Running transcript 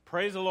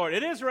Praise the Lord.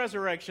 It is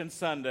Resurrection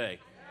Sunday.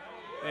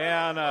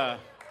 And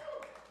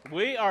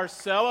we are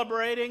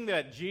celebrating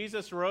that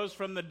Jesus rose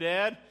from the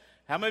dead.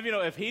 How many of you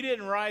know if he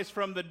didn't rise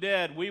from the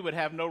dead, we would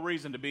have no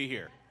reason to be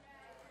here?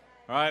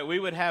 All right,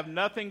 we would have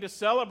nothing to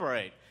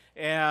celebrate.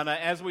 And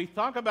as we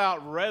talk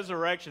about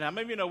resurrection, how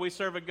many of you know we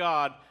serve a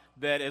God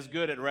that is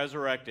good at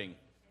resurrecting?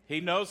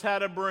 He knows how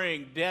to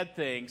bring dead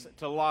things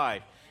to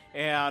life.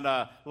 And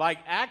like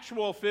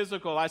actual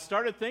physical, I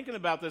started thinking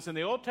about this. In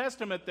the Old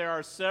Testament, there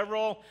are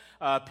several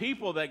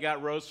people that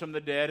got rose from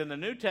the dead. In the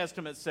New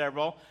Testament,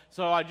 several.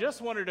 So I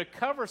just wanted to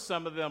cover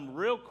some of them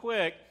real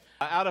quick.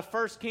 Out of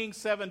 1 Kings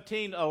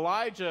 17,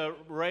 Elijah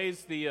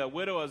raised the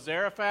widow of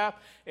Zarephath.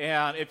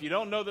 And if you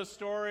don't know the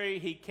story,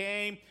 he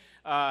came.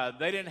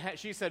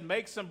 She said,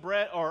 make some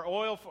bread or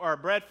oil or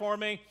bread for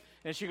me.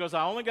 And she goes,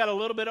 I only got a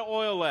little bit of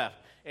oil left.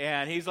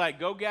 And he's like,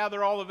 go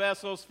gather all the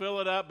vessels, fill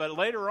it up. But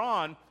later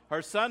on,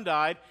 her son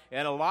died,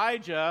 and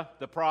Elijah,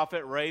 the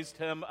prophet, raised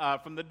him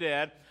from the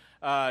dead.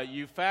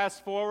 You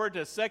fast forward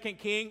to 2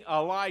 King,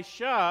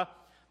 Elisha,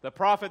 the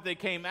prophet that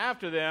came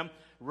after them,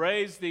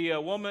 raised the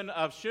woman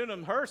of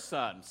Shunem, her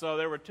son. So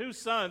there were two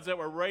sons that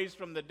were raised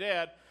from the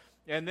dead.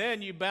 And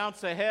then you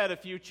bounce ahead a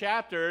few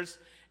chapters,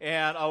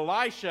 and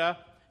Elisha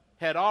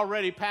had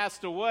already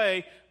passed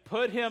away,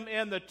 put him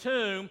in the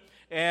tomb,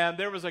 and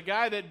there was a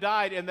guy that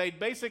died, and they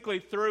basically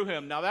threw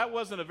him. Now, that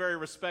wasn't a very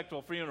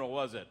respectful funeral,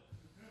 was it?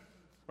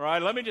 All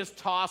right, let me just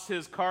toss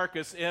his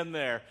carcass in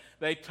there.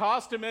 They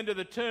tossed him into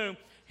the tomb.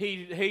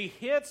 He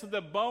hits the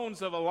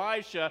bones of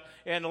Elisha,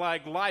 and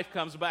like life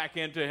comes back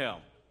into him.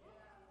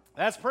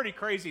 That's a pretty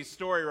crazy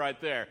story right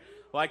there.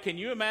 Like, can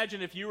you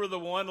imagine if you were the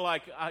one,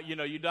 like,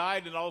 you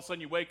died, and all of a sudden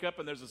you wake up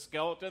and there's a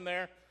skeleton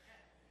there?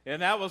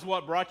 And that was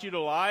what brought you to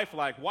life?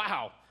 Like,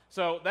 wow.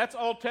 So that's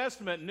Old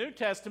Testament. New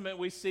Testament,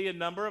 we see a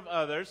number of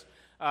others.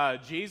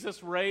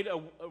 Jesus raised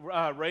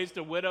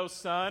a widow's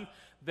son.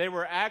 They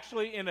were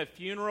actually in a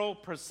funeral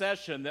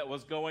procession that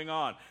was going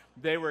on.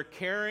 They were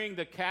carrying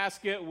the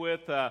casket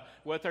with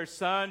her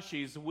son.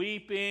 She's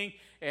weeping,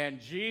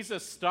 and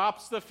Jesus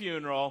stops the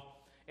funeral,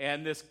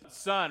 and this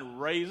son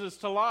raises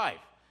to life.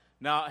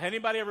 Now,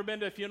 anybody ever been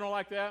to a funeral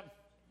like that?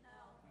 No.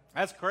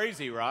 That's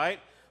crazy, right?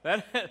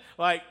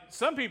 Like,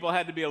 some people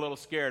had to be a little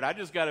scared. I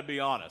just got to be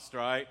honest,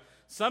 right?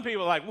 Some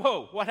people are like,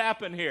 whoa, what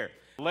happened here?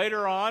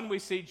 Later on, we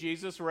see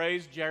Jesus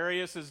raise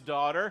Jairus'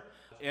 daughter.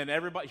 And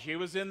everybody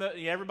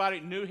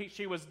knew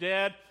she was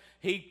dead.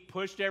 He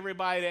pushed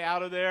everybody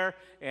out of there,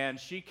 and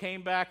she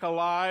came back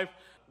alive.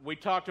 We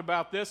talked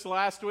about this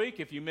last week.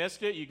 If you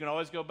missed it, you can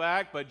always go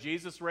back. But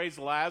Jesus raised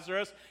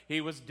Lazarus.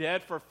 He was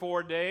dead for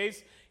 4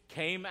 days,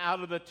 came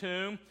out of the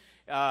tomb.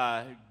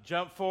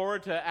 Jump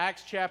forward to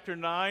Acts chapter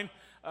 9.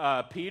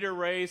 Peter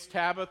raised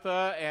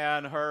Tabitha,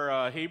 and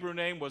her Hebrew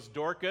name was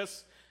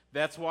Dorcas.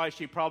 That's why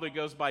she probably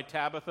goes by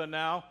Tabitha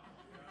now.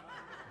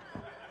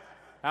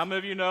 How many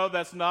of you know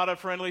that's not a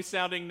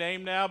friendly-sounding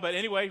name now? But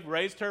anyway,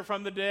 raised her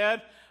from the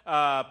dead.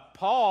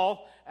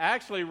 Paul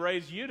actually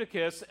raised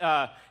Eutychus.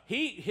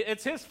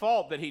 It's his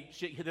fault that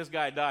this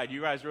guy died.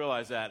 You guys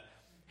realize that?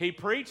 He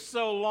preached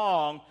so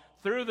long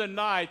through the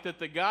night that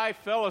the guy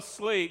fell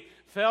asleep,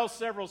 fell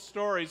several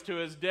stories to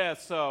his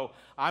death. So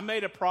I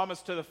made a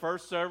promise to the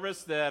first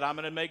service that I'm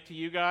going to make to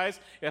you guys.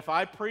 If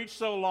I preach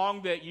so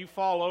long that you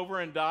fall over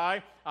and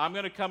die, I'm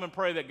going to come and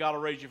pray that God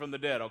will raise you from the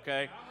dead,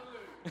 okay?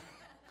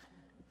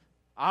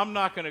 I'm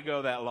not going to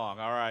go that long,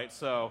 all right?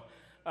 So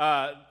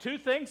two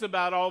things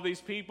about all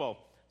these people.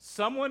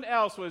 Someone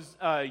else was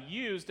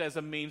used as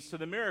a means to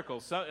the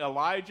miracle.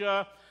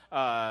 Elijah,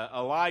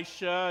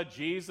 Elisha,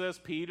 Jesus,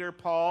 Peter,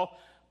 Paul.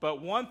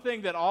 But one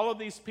thing that all of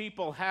these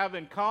people have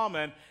in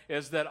common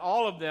is that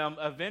all of them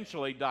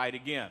eventually died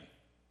again.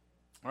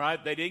 All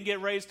right? They didn't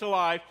get raised to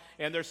life,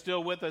 and they're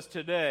still with us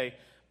today.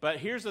 But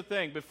here's the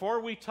thing.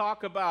 Before we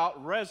talk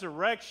about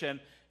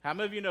resurrection, how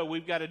many of you know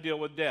we've got to deal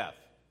with death?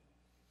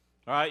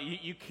 All right,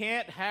 you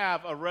can't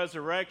have a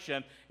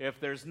resurrection if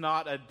there's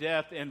not a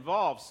death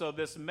involved. So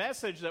this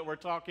message that we're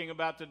talking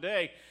about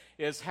today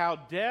is how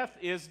death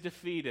is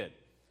defeated,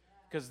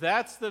 because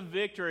that's the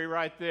victory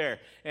right there.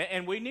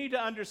 And we need to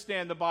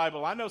understand the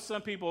Bible. I know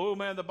some people, oh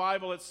man, the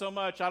Bible, it's so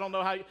much. I don't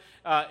know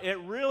how. It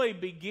really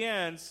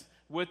begins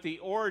with the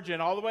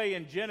origin, all the way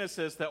in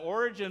Genesis, the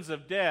origins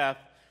of death.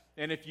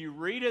 And if you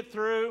read it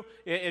through,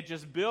 it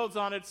just builds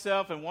on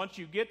itself. And once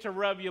you get to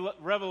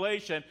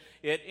Revelation,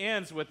 it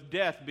ends with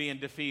death being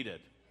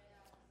defeated.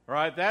 All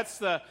right, that's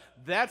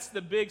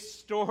the big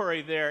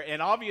story there.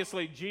 And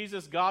obviously,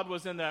 Jesus, God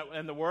was in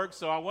the work.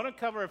 So I want to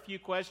cover a few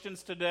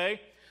questions today,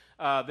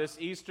 this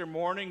Easter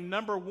morning.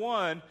 Number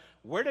one,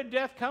 where did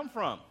death come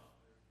from?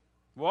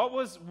 What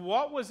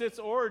was its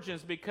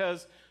origins?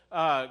 Because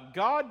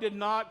God did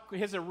not.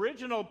 His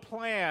original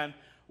plan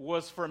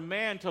was for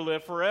man to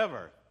live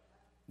forever.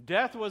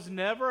 Death was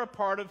never a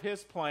part of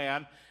his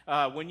plan.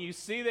 When you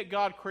see that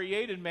God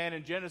created man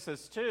in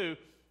Genesis 2,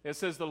 it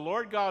says, the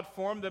Lord God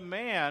formed the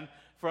man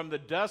from the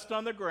dust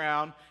on the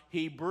ground.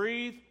 He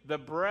breathed the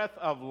breath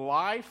of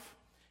life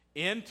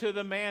into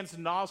the man's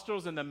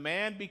nostrils, and the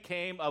man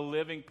became a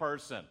living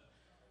person.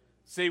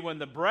 See, when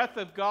the breath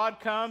of God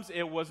comes,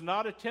 it was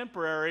not a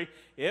temporary,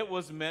 it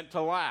was meant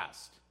to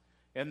last.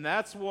 And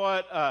that's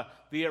what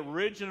the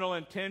original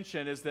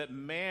intention is, that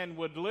man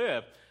would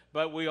live.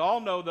 But we all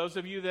know, those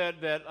of you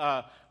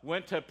that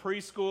went to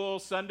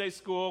preschool, Sunday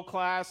school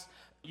class,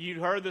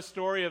 you heard the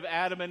story of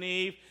Adam and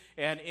Eve.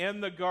 And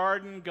in the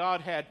garden,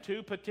 God had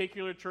two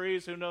particular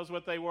trees. Who knows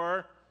what they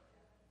were?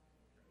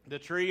 The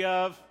tree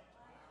of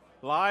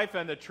life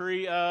and the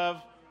tree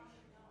of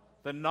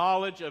the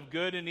knowledge of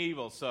good and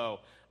evil.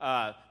 So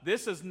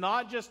this is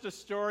not just a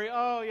story,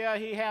 oh yeah,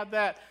 he had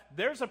that.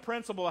 There's a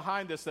principle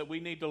behind this that we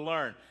need to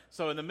learn.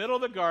 So in the middle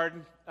of the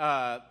garden,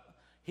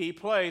 he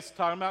placed,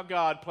 talking about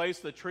God,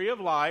 placed the tree of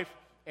life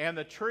and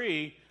the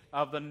tree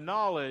of the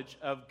knowledge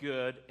of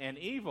good and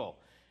evil.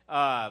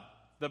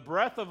 The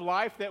breath of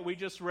life that we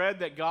just read,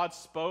 that God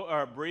spoke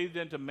or breathed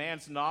into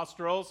man's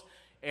nostrils,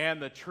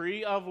 and the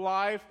tree of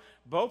life,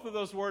 both of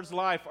those words,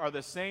 life, are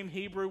the same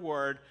Hebrew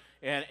word,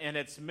 and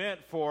it's meant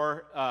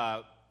for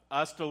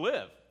us to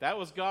live. That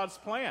was God's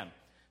plan.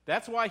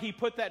 That's why he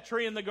put that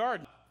tree in the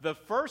garden. The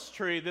first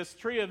tree, this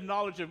tree of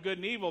knowledge of good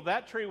and evil,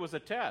 that tree was a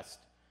test.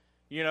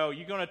 You know,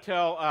 you're going to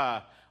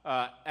tell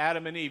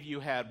Adam and Eve,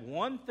 you had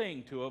one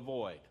thing to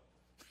avoid.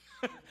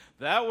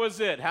 That was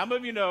it. How many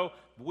of you know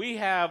we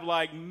have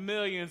like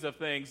millions of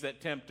things that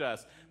tempt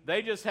us?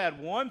 They just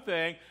had one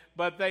thing,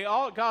 but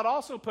God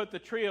also put the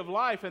tree of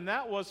life, and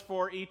that was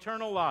for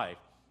eternal life.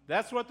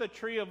 That's what the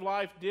tree of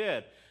life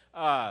did.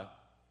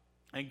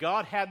 And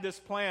God had this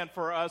plan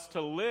for us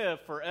to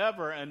live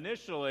forever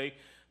initially,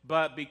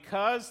 but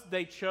because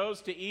they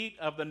chose to eat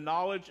of the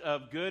knowledge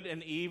of good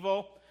and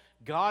evil,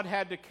 God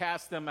had to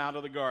cast them out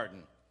of the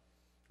garden.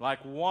 Like,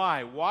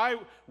 why?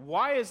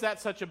 Why is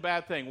that such a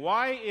bad thing?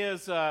 Why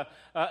is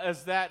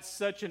that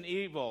such an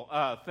evil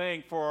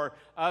thing for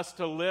us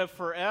to live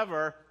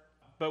forever?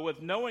 But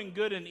with knowing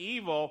good and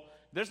evil,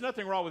 there's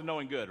nothing wrong with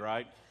knowing good,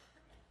 right?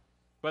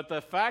 But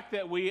the fact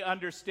that we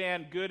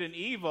understand good and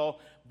evil,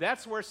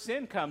 that's where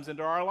sin comes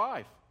into our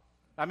life.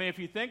 I mean, if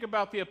you think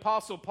about the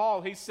Apostle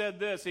Paul, he said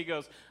this. He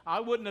goes, I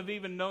wouldn't have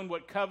even known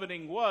what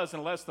coveting was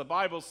unless the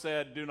Bible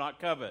said, do not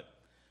covet.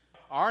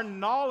 Our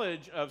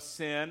knowledge of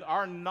sin,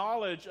 our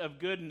knowledge of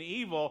good and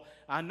evil,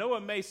 I know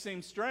it may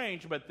seem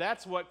strange, but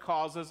that's what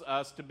causes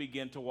us to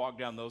begin to walk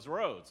down those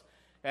roads.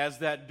 As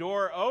that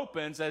door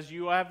opens, as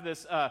you have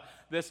this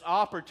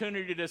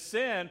opportunity to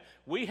sin,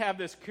 we have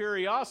this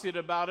curiosity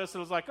about us. It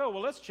was like, oh,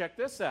 well, let's check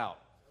this out.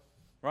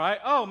 Right?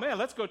 Oh, man,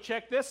 let's go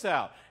check this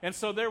out. And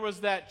so there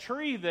was that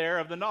tree there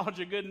of the knowledge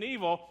of good and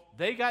evil.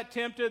 They got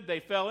tempted. They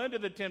fell into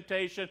the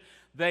temptation.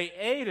 They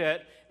ate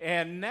it,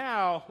 and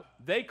now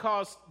they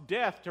caused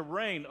death to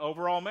reign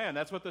over all man.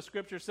 That's what the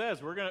Scripture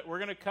says. We're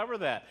gonna cover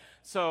that.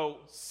 So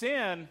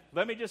sin,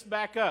 let me just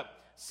back up.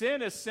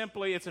 Sin is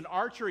simply, it's an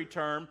archery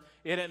term,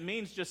 and it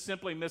means just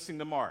simply missing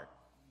the mark.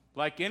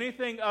 Like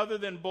anything other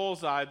than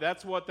bullseye,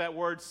 that's what that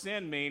word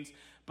sin means.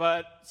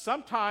 But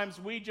sometimes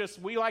we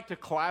like to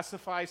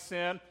classify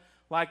sin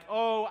like,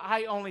 oh,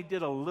 I only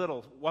did a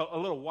little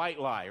white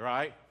lie,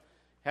 right?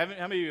 How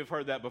many of you have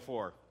heard that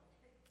before?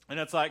 And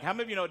it's like, how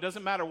many of you know it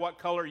doesn't matter what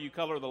color you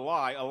color the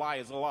lie, a lie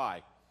is a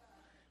lie,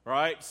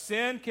 right?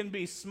 Sin can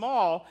be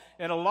small,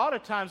 and a lot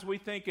of times we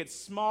think it's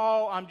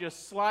small, I'm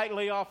just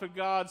slightly off of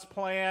God's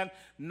plan,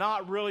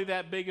 not really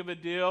that big of a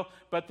deal,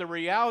 but the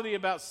reality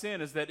about sin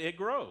is that it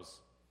grows.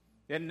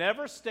 It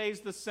never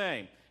stays the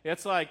same.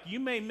 It's like you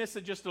may miss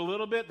it just a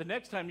little bit, the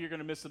next time you're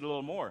going to miss it a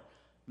little more.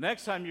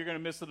 Next time you're going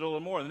to miss it a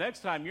little more. The next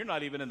time you're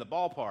not even in the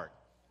ballpark.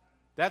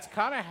 That's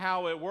kind of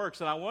how it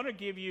works, and I want to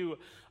give you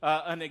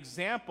an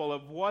example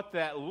of what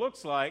that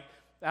looks like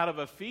out of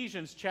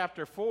Ephesians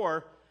chapter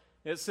 4.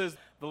 It says,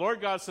 the Lord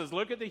God says,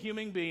 look at the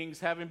human beings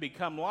having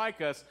become like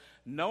us,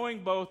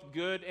 knowing both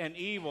good and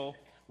evil.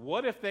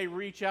 What if they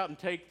reach out and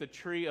take the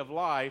tree of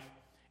life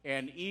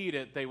and eat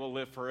it? They will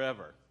live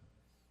forever.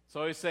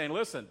 So he's saying,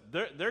 listen,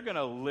 they're going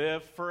to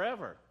live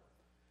forever.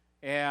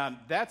 And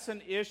that's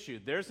an issue.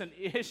 There's an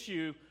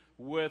issue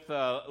with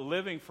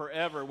living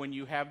forever when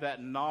you have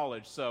that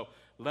knowledge. So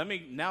let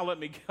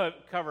me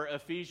cover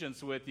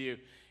Ephesians with you.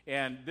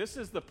 And this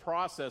is the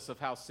process of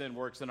how sin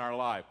works in our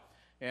life.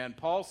 And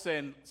Paul's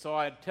saying, so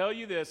I tell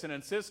you this and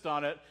insist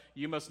on it,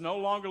 you must no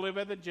longer live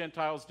as the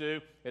Gentiles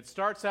do. It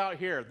starts out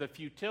here, the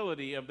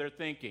futility of their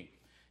thinking.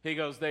 He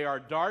goes, they are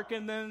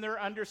darkened in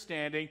their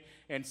understanding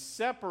and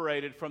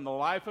separated from the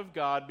life of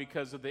God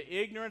because of the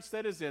ignorance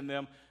that is in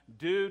them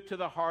due to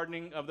the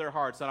hardening of their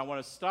hearts. And I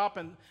want to stop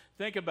and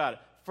think about it.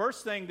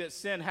 First thing that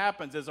sin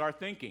happens is our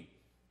thinking.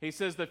 He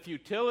says the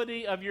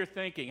futility of your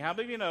thinking. How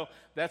many of you know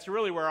that's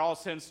really where all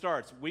sin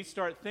starts? We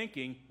start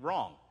thinking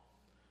wrong.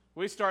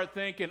 We start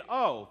thinking,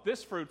 oh,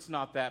 this fruit's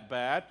not that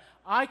bad.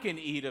 I can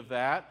eat of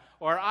that,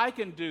 or I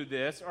can do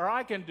this, or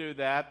I can do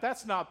that.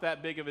 That's not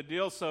that big of a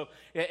deal. So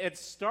it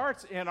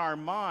starts in our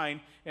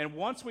mind, and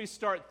once we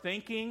start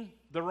thinking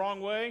the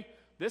wrong way,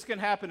 this can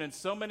happen in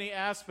so many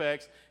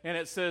aspects, and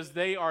it says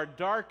they are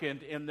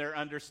darkened in their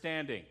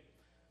understanding.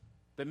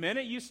 The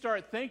minute you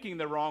start thinking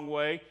the wrong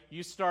way,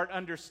 you start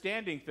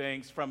understanding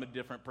things from a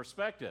different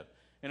perspective.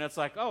 And it's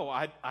like, oh,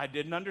 I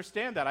didn't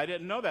understand that. I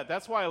didn't know that.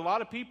 That's why a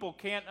lot of people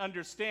can't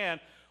understand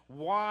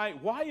why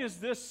is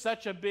this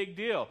such a big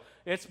deal?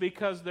 It's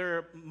because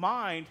their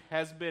mind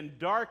has been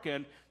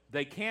darkened.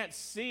 They can't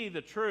see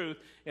the truth.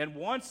 And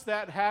once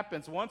that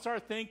happens, once our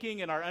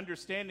thinking and our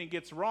understanding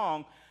gets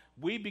wrong,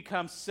 we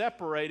become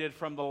separated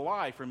from the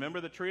life. Remember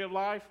the tree of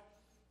life?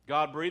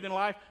 God breathing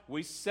life?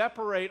 We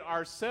separate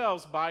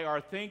ourselves by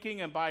our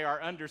thinking and by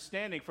our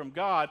understanding from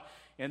God.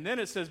 And then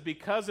it says,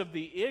 because of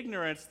the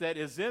ignorance that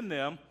is in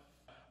them,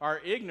 our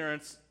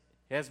ignorance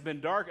has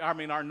been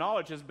our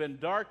knowledge has been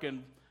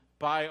darkened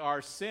by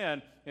our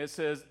sin. It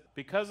says,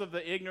 because of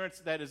the ignorance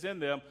that is in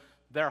them,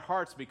 their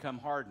hearts become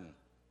hardened.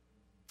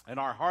 And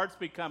our hearts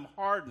become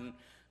hardened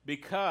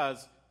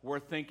because we're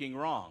thinking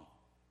wrong,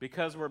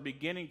 because we're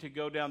beginning to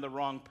go down the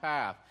wrong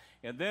path.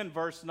 And then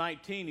verse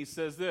 19, he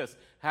says this,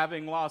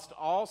 having lost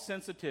all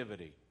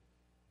sensitivity.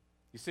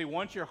 You see,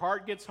 once your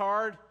heart gets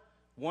hard,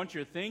 once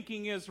your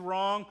thinking is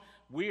wrong,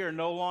 we are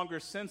no longer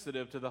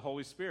sensitive to the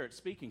Holy Spirit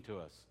speaking to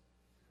us.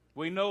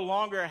 We no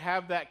longer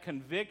have that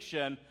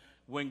conviction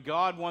when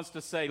God wants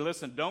to say,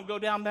 listen, don't go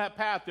down that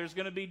path. There's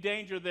going to be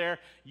danger there.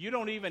 You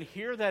don't even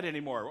hear that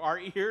anymore.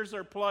 Our ears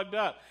are plugged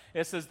up.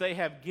 It says they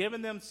have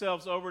given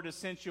themselves over to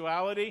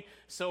sensuality,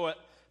 so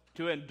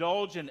to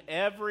indulge in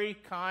every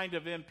kind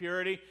of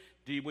impurity.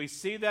 Do we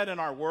see that in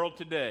our world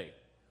today?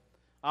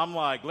 I'm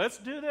like, let's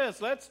do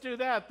this, let's do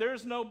that.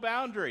 There's no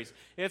boundaries.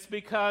 It's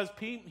because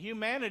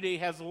humanity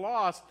has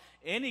lost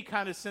any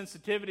kind of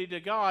sensitivity to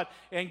God.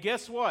 And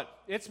guess what?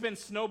 It's been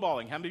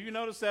snowballing. How many of you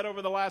noticed that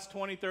over the last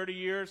 20, 30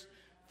 years?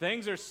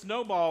 Things are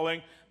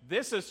snowballing.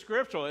 This is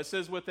scriptural. It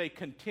says with a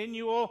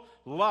continual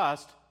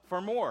lust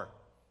for more.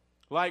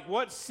 Like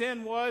what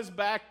sin was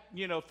back,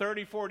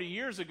 30, 40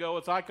 years ago,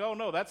 it's like, oh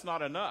no, that's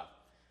not enough.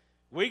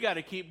 We got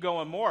to keep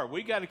going more.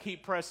 We got to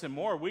keep pressing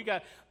more.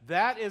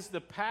 That is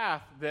the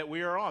path that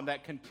we are on,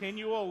 that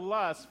continual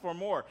lust for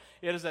more.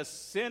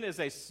 Sin is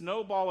a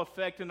snowball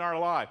effect in our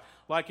life.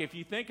 Like if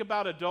you think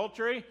about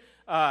adultery,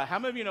 how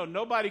many of you know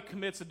nobody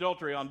commits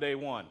adultery on day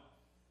one?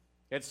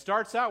 It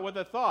starts out with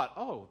a thought,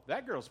 oh,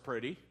 that girl's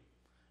pretty,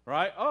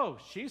 right? Oh,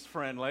 she's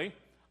friendly.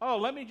 Oh,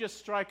 let me just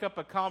strike up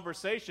a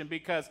conversation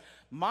because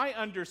my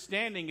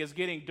understanding is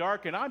getting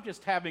dark and I'm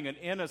just having an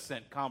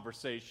innocent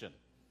conversation.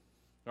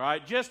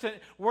 Right?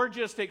 We're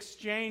just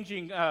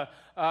exchanging.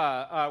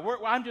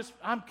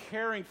 I'm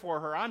caring for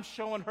her. I'm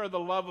showing her the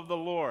love of the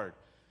Lord.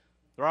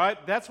 Right?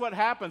 That's what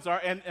happens.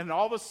 And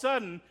all of a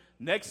sudden,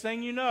 next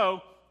thing you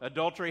know,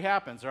 adultery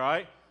happens.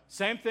 Right?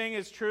 Same thing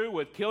is true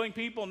with killing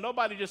people.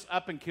 Nobody just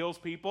up and kills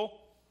people.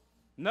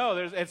 No,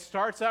 it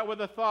starts out with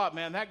a thought.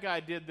 Man, that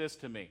guy did this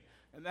to me,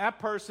 and that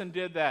person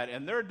did that,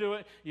 and they're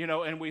doing.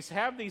 And we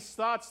have these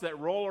thoughts that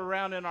roll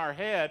around in our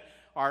head.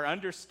 Our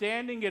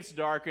understanding gets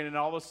darkened, and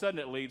all of a sudden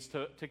it leads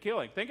to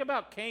killing. Think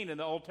about Cain in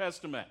the Old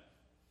Testament.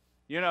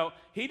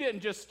 He didn't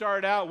just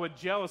start out with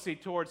jealousy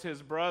towards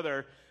his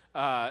brother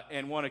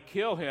and want to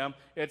kill him.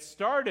 It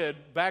started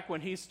back when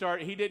he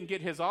didn't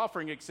get his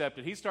offering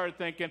accepted. He started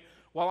thinking,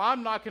 well,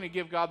 I'm not going to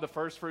give God the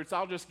first fruits.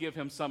 I'll just give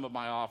him some of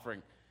my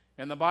offering.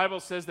 And the Bible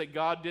says that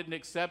God didn't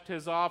accept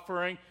his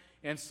offering,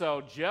 and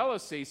so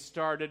jealousy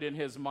started in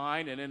his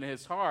mind and in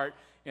his heart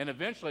and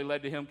eventually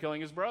led to him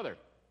killing his brother.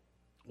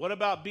 What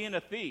about being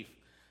a thief?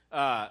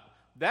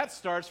 That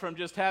starts from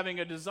just having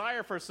a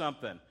desire for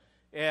something.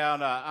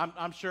 And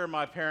I'm sure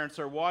my parents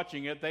are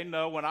watching it. They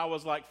know when I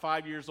was like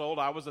 5 years old,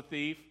 I was a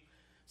thief.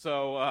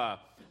 So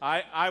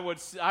I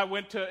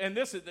went to, and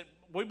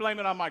we blame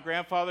it on my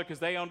grandfather because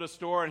they owned a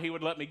store and he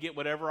would let me get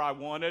whatever I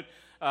wanted.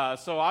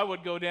 So I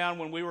would go down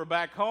when we were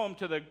back home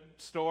to the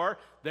store.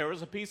 There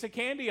was a piece of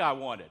candy I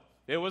wanted.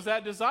 It was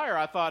that desire.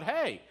 I thought,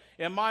 hey,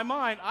 in my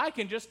mind, I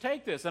can just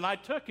take this. And I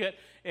took it,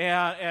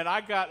 and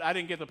I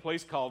didn't get the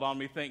police called on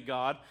me, thank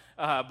God.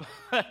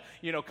 But,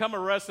 come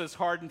arrest this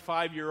hardened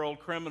 5-year-old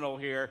criminal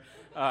here.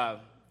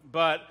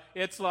 But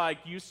it's like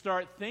you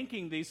start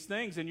thinking these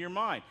things in your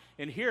mind.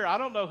 And here, I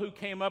don't know who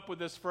came up with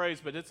this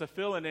phrase, but it's a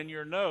fill-in in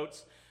your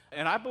notes.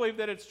 And I believe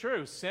that it's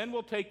true. Sin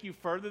will take you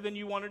further than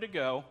you wanted to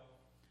go.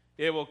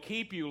 It will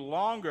keep you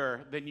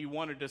longer than you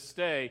wanted to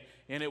stay,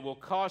 and it will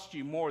cost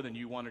you more than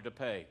you wanted to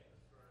pay.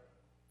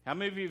 How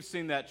many of you have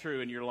seen that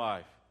true in your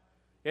life?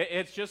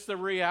 It's just the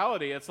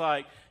reality. It's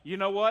like, you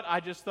know what? I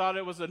just thought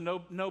it was a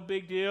no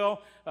big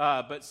deal,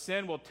 but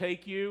sin will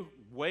take you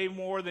way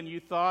more than you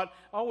thought.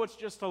 Oh, it's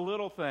just a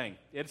little thing.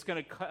 It's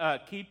going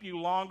to keep you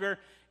longer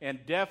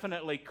and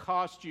definitely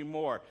cost you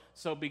more.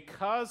 So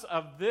because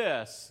of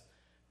this,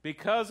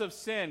 because of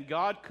sin,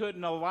 God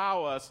couldn't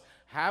allow us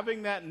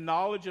having that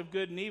knowledge of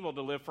good and evil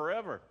to live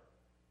forever.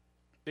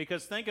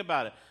 Because think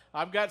about it.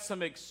 I've got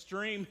some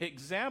extreme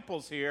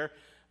examples here.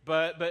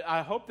 But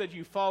I hope that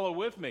you follow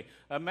with me.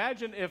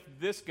 Imagine if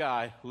this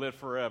guy lived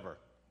forever.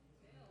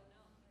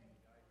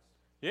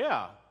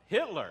 Yeah,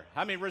 Hitler.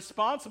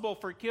 Responsible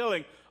for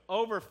killing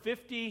over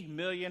 50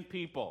 million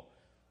people.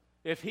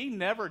 If he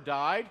never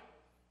died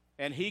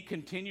and he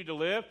continued to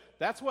live,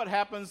 that's what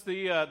happens,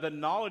 the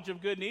knowledge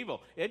of good and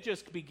evil. It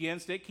just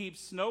begins, it keeps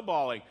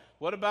snowballing.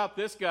 What about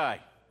this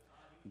guy?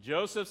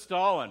 Joseph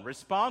Stalin,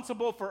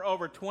 responsible for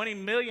over 20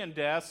 million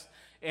deaths.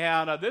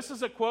 And this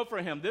is a quote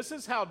from him. This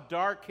is how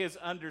dark his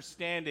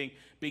understanding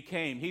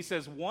became. He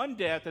says, one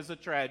death is a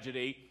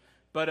tragedy,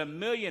 but a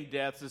million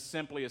deaths is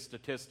simply a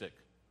statistic.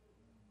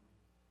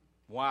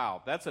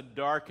 Wow, that's a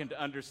darkened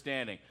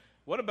understanding.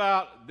 What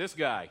about this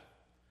guy?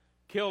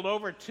 Killed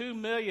over 2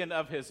 million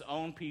of his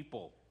own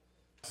people.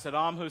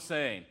 Saddam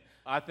Hussein.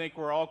 I think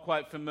we're all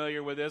quite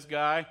familiar with this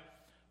guy.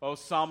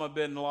 Osama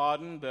bin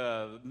Laden,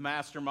 the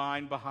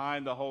mastermind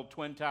behind the whole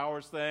Twin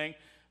Towers thing,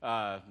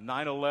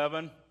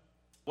 9/11.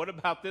 What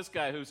about this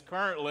guy who's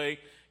currently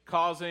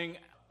causing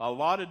a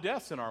lot of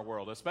deaths in our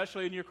world,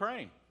 especially in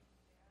Ukraine?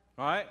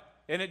 All right?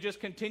 And it just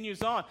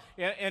continues on.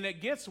 And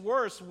it gets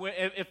worse when,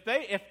 if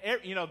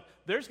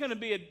there's going to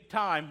be a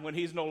time when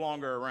he's no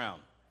longer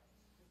around.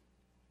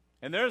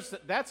 And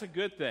that's a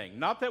good thing.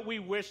 Not that we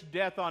wish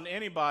death on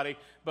anybody,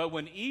 but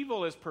when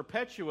evil is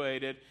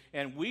perpetuated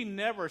and we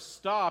never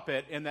stop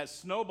it and that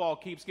snowball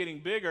keeps getting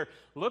bigger,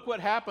 look what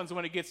happens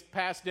when it gets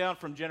passed down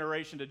from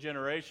generation to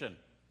generation.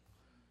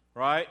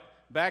 Right?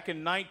 Back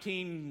in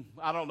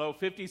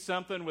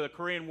 50-something with the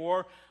Korean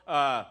War,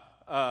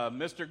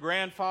 Mr.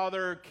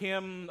 Grandfather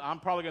Kim, I'm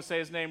probably going to say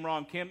his name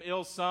wrong, Kim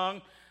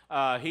Il-sung,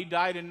 he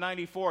died in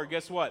 94.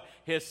 Guess what?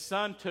 His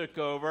son took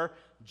over,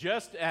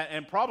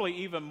 and probably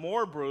even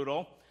more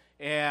brutal.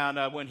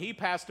 And when he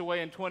passed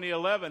away in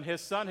 2011,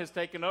 his son has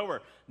taken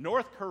over.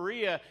 North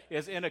Korea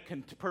is in a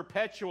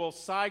perpetual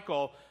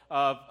cycle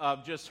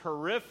of just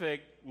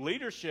horrific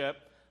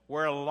leadership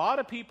where a lot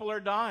of people are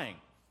dying.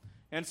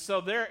 And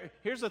so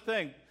here's the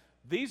thing.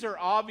 These are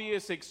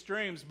obvious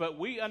extremes, but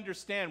we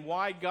understand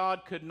why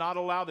God could not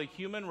allow the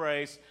human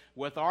race,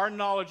 with our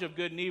knowledge of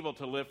good and evil,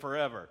 to live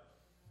forever.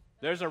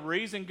 There's a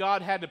reason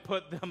God had to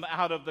put them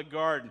out of the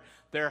garden.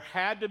 There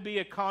had to be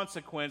a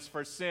consequence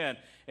for sin.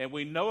 And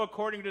we know,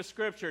 according to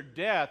Scripture,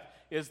 death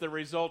is the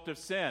result of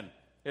sin.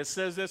 It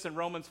says this in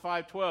Romans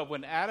 5:12.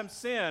 When Adam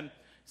sinned,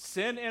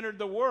 sin entered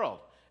the world.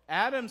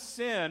 Adam's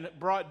sin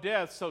brought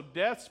death, so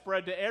death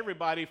spread to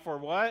everybody for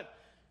what?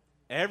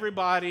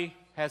 Everybody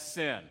has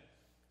sinned.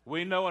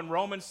 We know in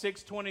Romans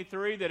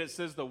 6:23 that it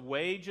says the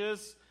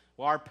wages,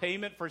 our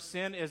payment for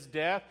sin is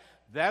death.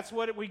 That's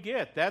what we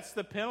get. That's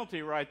the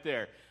penalty right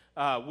there.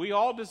 We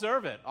all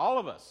deserve it, all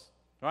of us.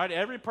 Right?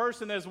 Every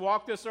person that has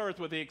walked this earth,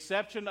 with the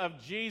exception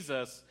of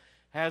Jesus,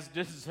 has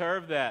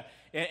deserved that.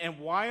 And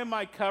why am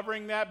I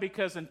covering that?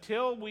 Because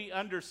until we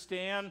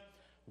understand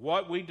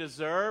what we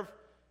deserve,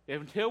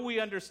 until we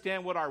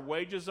understand what our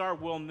wages are,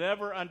 we'll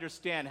never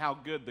understand how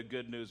good the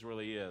good news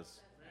really is.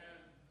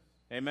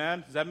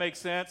 Amen? Does that make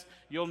sense?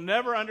 You'll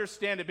never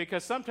understand it,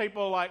 because some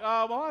people are like,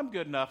 oh, well, I'm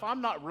good enough.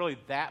 I'm not really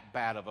that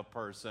bad of a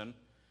person.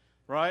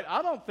 Right?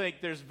 I don't think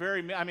there's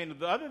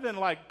other than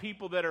like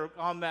people that are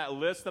on that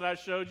list that I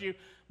showed you,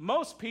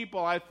 most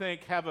people, I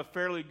think, have a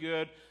fairly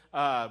good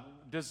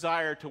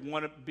desire to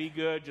want to be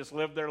good, just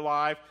live their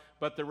life.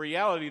 But the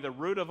reality, the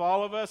root of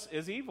all of us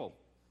is evil.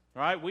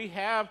 Right? We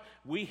have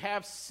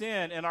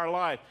sin in our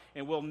life,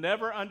 and we'll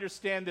never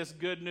understand this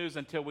good news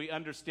until we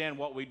understand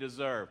what we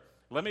deserve.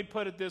 Let me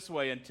put it this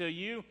way. Until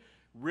you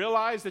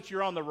realize that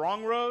you're on the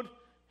wrong road,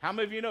 how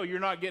many of you know you're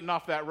not getting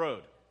off that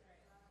road?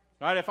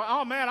 Right?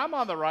 I'm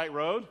on the right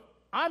road.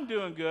 I'm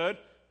doing good.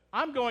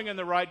 I'm going in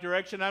the right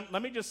direction. Let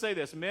me just say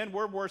this. Men,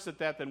 we're worse at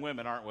that than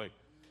women, aren't we?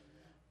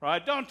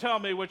 Right? Don't tell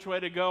me which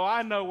way to go.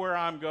 I know where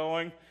I'm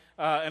going.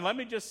 And let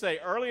me just say,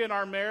 early in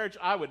our marriage,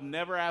 I would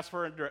never ask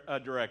for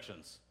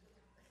directions.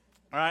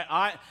 All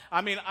right?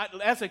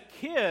 As a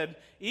kid,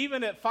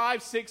 even at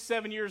 5, 6,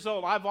 7 years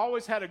old, I've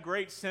always had a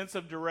great sense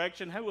of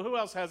direction. Who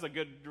else has a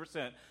good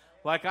sense?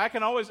 Like I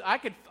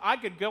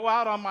could go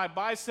out on my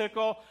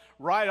bicycle,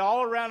 ride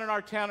all around in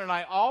our town, and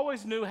I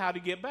always knew how to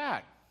get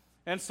back.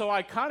 And so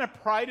I kind of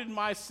prided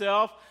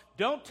myself,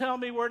 don't tell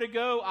me where to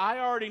go, I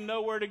already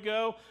know where to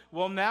go.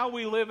 Well, now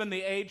we live in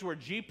the age where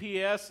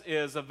GPS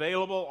is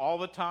available all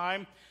the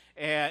time,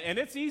 and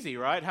it's easy,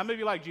 right? How many of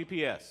you like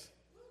GPS?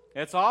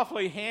 It's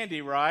awfully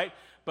handy, right?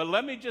 But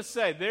let me just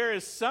say, there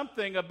is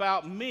something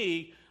about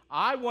me,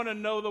 I want to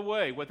know the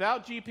way.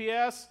 Without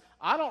GPS,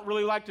 I don't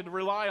really like to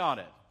rely on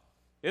it.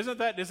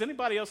 Does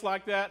anybody else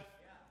like that?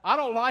 I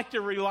don't like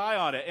to rely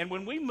on it. And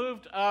when we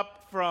moved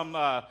up from,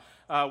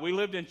 we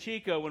lived in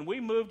Chico, when we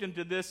moved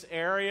into this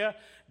area,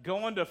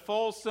 going to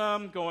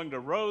Folsom, going to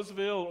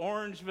Roseville,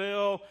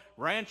 Orangeville,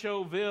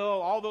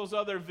 Ranchoville, all those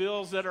other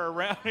villes that are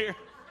around here,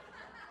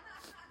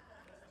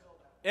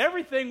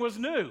 everything was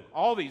new.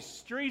 All these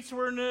streets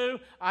were new.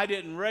 I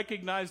didn't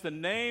recognize the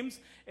names,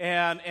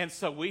 and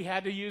so we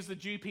had to use the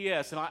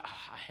GPS, and I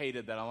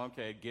hated that. I'm like,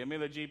 okay, give me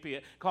the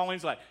GPS.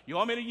 Colleen's like, you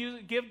want me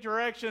to give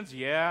directions?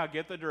 Yeah,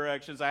 get the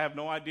directions. I have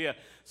no idea.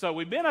 So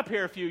we've been up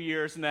here a few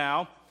years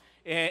now,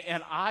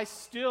 and I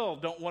still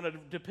don't want to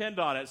depend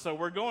on it. So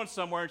we're going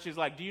somewhere, and she's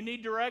like, do you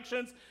need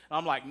directions?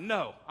 I'm like,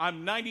 no,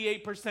 I'm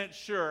 98%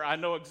 sure I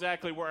know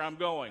exactly where I'm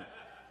going.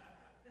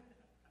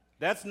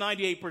 That's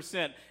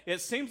 98%.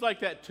 It seems like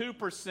that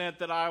 2%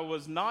 that I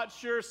was not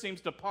sure seems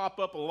to pop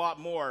up a lot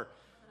more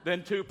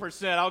than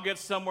 2%. I'll get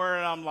somewhere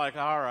and I'm like,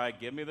 all right,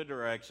 give me the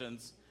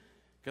directions.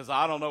 because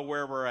I don't know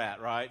where we're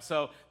at, right?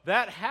 So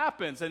that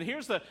happens, and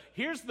here's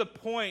the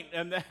point,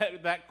 and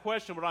that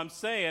question, what I'm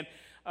saying,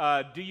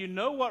 do you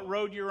know what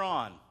road you're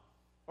on?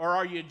 Or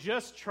are you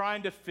just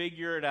trying to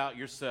figure it out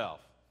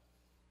yourself?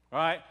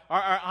 Right? Or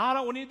I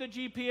don't need the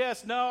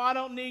GPS. No, I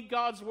don't need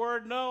God's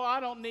word. No, I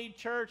don't need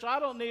church.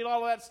 I don't need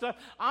all that stuff.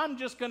 I'm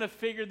just going to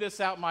figure this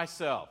out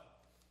myself.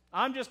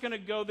 I'm just going to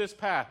go this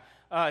path.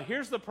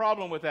 Here's the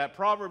problem with that.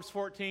 Proverbs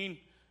 14,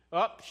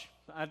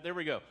 there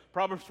we go.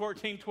 Proverbs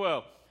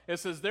 14:12. It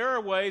says, there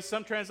are ways,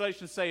 some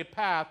translations say a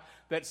path,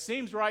 that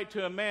seems right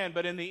to a man,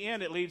 but in the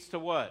end it leads to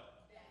what?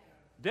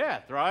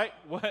 Death, right?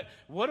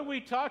 What are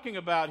we talking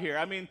about here?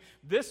 I mean,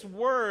 this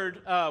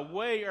word,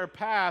 way or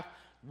path,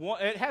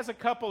 it has a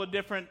couple of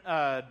different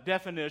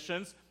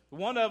definitions.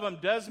 One of them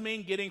does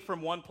mean getting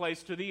from one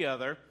place to the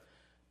other.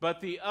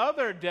 But the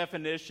other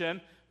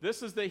definition,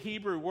 this is the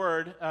Hebrew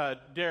word,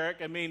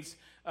 Derek, it means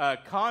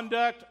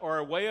conduct or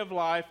a way of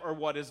life or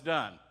what is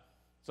done.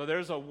 So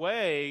there's a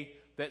way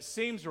that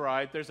seems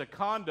right. There's a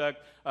conduct,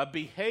 a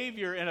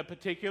behavior in a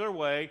particular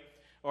way,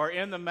 or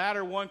in the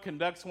matter one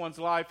conducts one's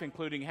life,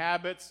 including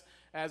habits,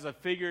 as a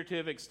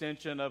figurative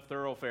extension of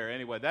thoroughfare.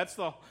 Anyway, that's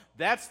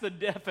the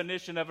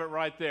definition of it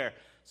right there.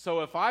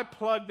 So if I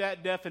plug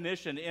that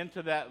definition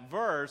into that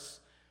verse,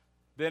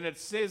 then it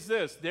says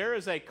this: there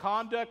is a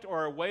conduct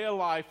or a way of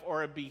life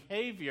or a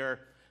behavior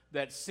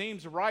that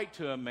seems right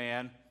to a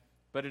man,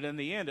 but in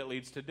the end it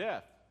leads to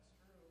death.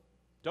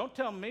 Don't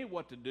tell me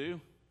what to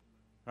do.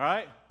 All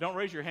right? Don't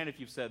raise your hand if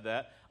you've said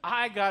that.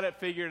 I got it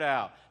figured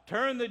out.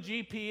 Turn the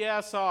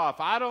GPS off.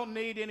 I don't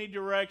need any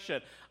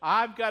direction.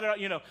 I've got to,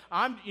 and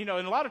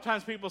a lot of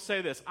times people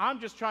say this: I'm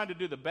just trying to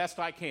do the best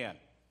I can.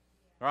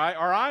 Right?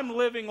 Or I'm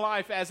living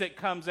life as it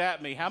comes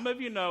at me. How many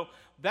of you know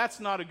that's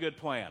not a good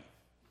plan?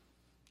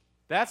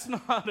 That's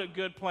not a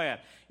good plan.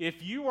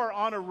 If you are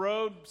on a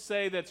road,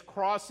 say, that's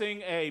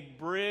crossing a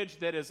bridge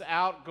that is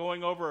out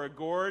going over a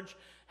gorge,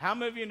 how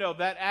many of you know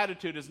that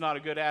attitude is not a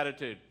good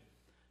attitude?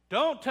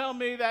 Don't tell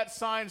me that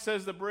sign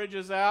says the bridge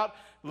is out.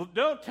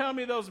 Don't tell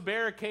me those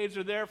barricades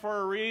are there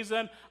for a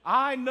reason.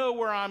 I know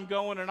where I'm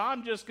going, and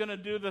I'm just going to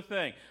do the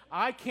thing.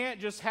 I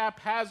can't just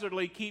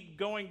haphazardly keep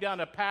going down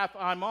a path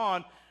I'm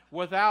on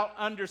without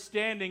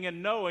understanding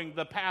and knowing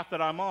the path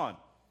that I'm on.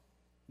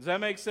 Does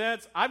that make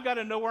sense? I've got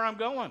to know where I'm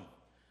going.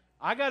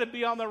 I got to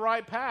be on the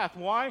right path.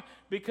 Why?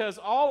 Because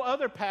all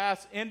other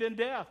paths end in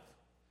death.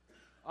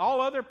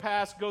 All other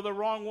paths go the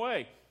wrong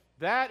way.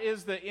 That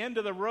is the end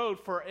of the road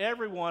for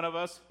every one of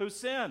us who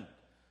sin.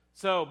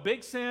 So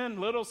big sin,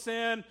 little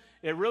sin,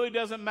 it really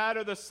doesn't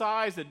matter the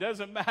size. It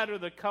doesn't matter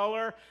the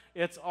color.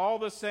 It's all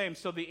the same.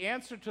 So the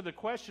answer to the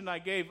question I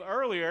gave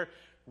earlier,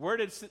 where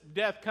did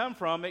death come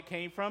from? It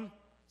came from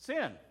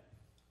sin,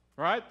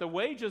 right? The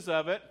wages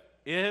of it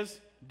is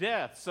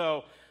death.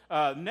 So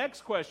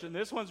next question.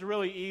 This one's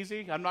really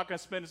easy. I'm not going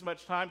to spend as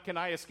much time. Can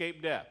I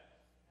escape death?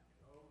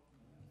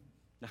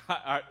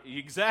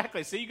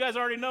 Exactly. See, you guys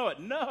already know it.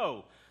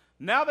 No.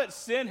 Now that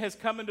sin has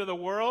come into the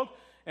world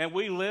and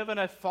we live in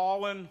a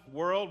fallen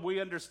world, we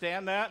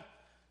understand that.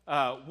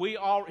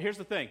 Here's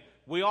the thing.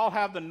 We all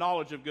have the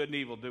knowledge of good and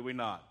evil, do we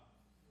not?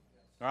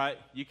 All right?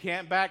 You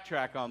can't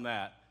backtrack on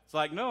that. It's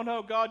like,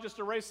 no, God, just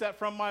erase that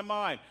from my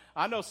mind.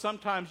 I know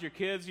sometimes your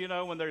kids,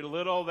 when they're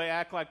little, they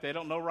act like they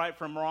don't know right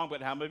from wrong,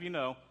 but how many of you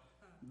know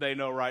they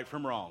know right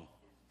from wrong?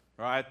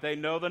 All right? They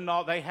know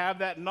they have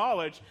that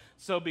knowledge.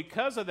 So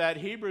because of that,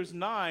 Hebrews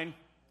 9,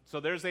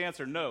 so there's the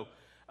answer, no.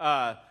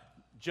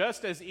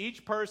 Just as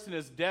each person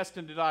is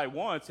destined to die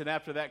once, and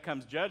after that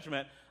comes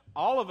judgment,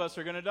 all of us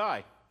are going to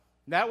die.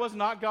 That was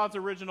not God's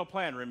original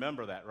plan.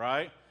 Remember that,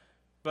 right?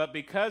 But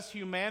because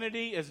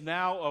humanity is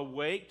now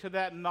awake to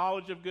that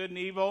knowledge of good and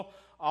evil,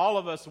 all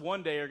of us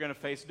one day are going to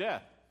face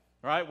death,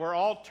 right? We're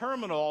all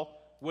terminal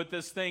with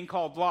this thing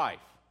called life.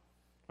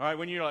 All right,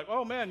 when you're like,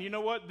 oh man, you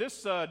know what?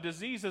 This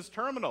disease is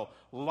terminal.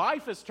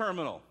 Life is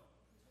terminal.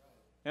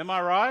 Am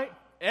I right?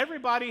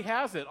 Everybody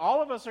has it.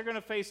 All of us are going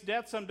to face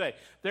death someday.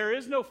 There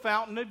is no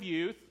fountain of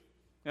youth.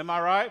 Am I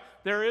right?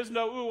 There is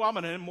no, I'm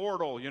an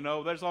immortal,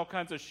 There's all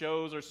kinds of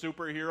shows or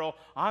superhero.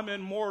 I'm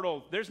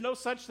immortal. There's no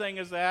such thing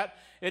as that.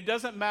 It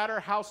doesn't matter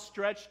how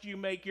stretched you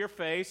make your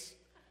face.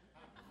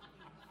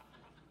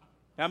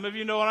 How many of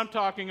you know what I'm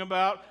talking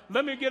about?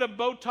 Let me get a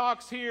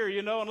Botox here,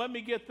 and let me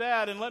get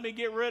that, and let me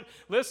get rid.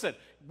 Listen,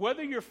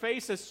 whether your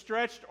face is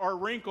stretched or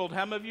wrinkled,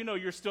 how many of you know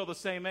you're still the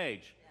same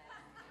age?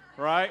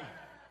 Right?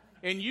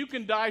 And you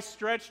can die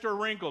stretched or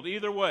wrinkled.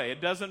 Either way,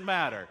 it doesn't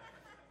matter.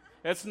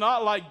 It's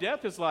not like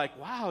death is like,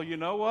 wow, you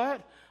know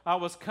what? I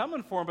was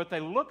coming for them, but they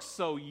look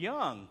so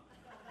young.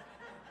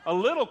 A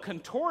little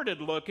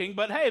contorted looking,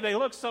 but hey, they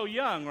look so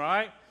young,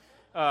 right?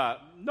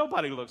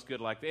 Nobody looks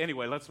good like that.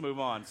 Anyway, let's move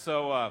on.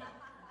 So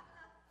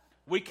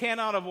we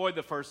cannot avoid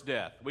the first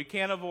death. We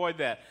can't avoid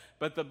that.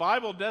 But the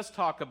Bible does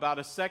talk about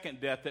a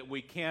second death that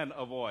we can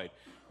avoid,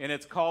 and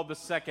it's called the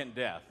second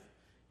death.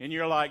 And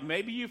you're like,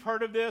 maybe you've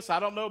heard of this. I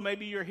don't know.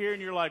 Maybe you're here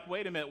and you're like,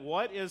 wait a minute,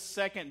 what is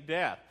second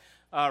death?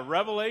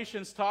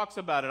 Revelations talks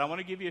about it. I want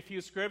to give you a few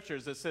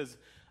scriptures. It says,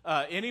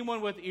 anyone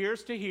with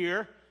ears to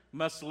hear,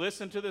 must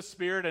listen to the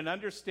Spirit and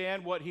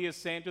understand what he is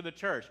saying to the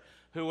church.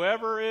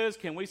 Whoever is,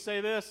 can we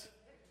say this?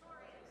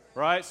 Victorious.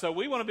 Right? So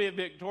we want to be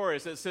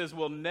victorious. It says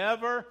we'll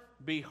never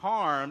be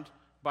harmed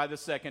by the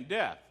second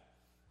death.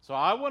 So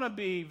I want to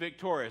be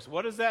victorious.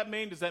 What does that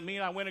mean? Does that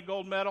mean I win a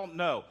gold medal?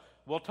 No.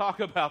 We'll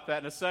talk about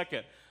that in a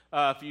second.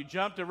 If you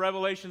jump to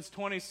Revelations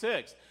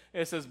 26,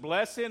 it says,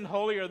 blessed and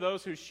holy are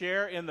those who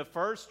share in the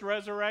first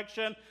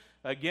resurrection.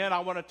 Again, I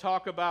want to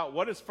talk about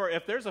what is first.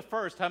 If there's a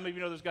first, how many of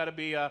you know there's got to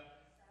be a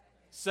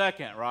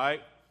second,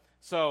 right?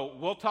 So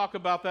we'll talk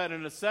about that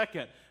in a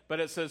second. But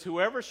it says,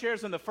 whoever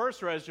shares in the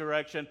first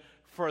resurrection,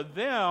 for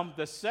them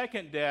the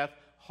second death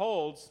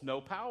holds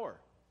no power.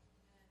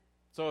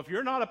 So if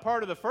you're not a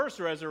part of the first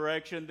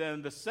resurrection,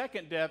 then the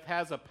second death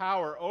has a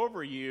power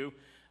over you,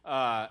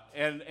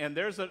 and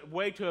there's a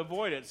way to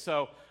avoid it.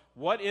 So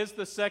what is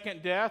the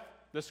second death?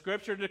 The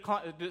scripture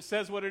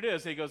says what it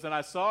is. He goes, and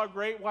I saw a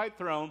great white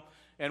throne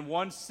and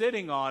one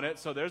sitting on it.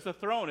 So there's a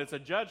throne. It's a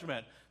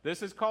judgment.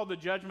 This is called the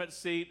judgment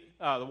seat,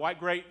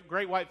 the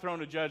great white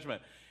throne of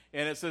judgment.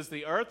 And it says,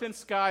 the earth and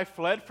sky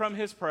fled from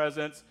his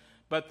presence,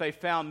 but they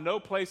found no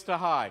place to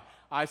hide.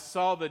 I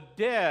saw the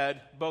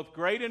dead, both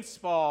great and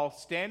small,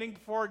 standing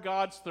before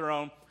God's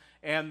throne,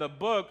 and the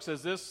books,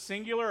 is this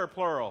singular or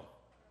plural?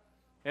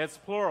 It's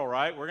plural,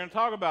 right? We're going to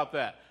talk about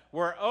that.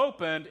 Were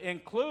opened,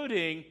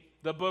 including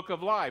the book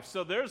of life.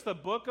 So there's the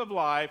book of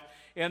life,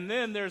 and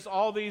then there's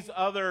all these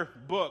other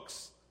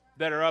books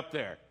that are up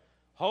there.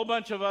 Whole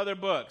bunch of other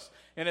books.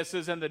 And it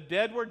says, and the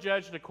dead were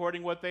judged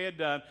according to what they had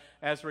done,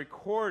 as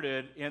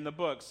recorded in the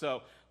book.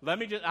 So I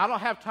don't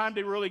have time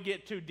to really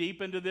get too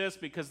deep into this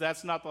because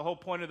that's not the whole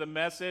point of the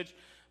message,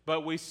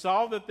 but we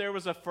saw that there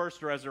was a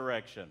first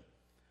resurrection.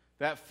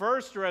 That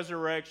first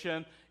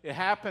resurrection, it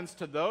happens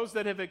to those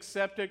that have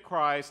accepted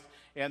Christ,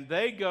 and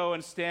they go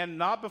and stand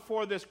not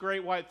before this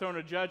great white throne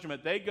of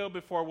judgment. They go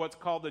before what's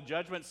called the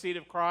judgment seat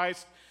of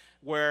Christ,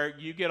 where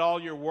you get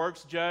all your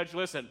works judged.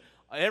 Listen,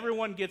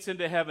 everyone gets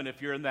into heaven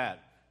if you're in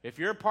that. If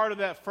you're part of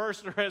that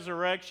first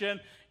resurrection,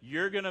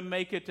 you're going to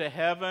make it to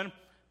heaven.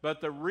 But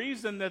the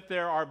reason that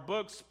there are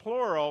books,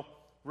 plural,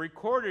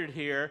 recorded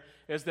here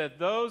is that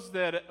those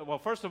that, well,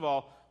 first of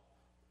all,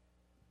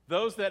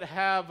 those that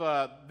have,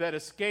 that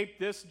escape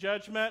this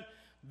judgment,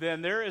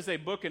 then there is a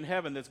book in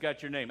heaven that's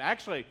got your name.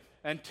 Actually,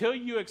 until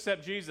you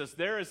accept Jesus,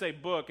 there is a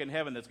book in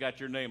heaven that's got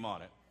your name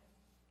on it.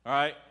 All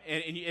right?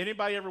 And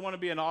anybody ever want to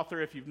be an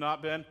author if you've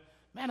not been?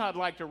 Man, I'd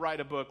like to write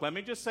a book. Let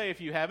me just say,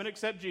 if you haven't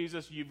accepted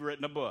Jesus, you've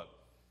written a book.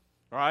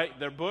 All right?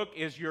 Their book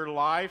is your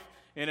life,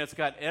 and it's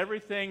got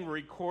everything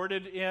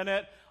recorded in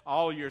it,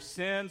 all your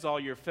sins, all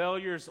your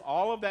failures,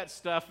 all of that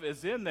stuff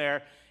is in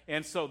there.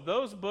 And so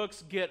those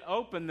books get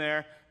open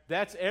there.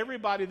 That's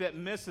everybody that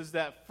misses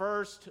that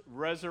first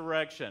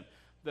resurrection.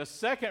 The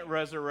second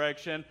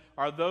resurrection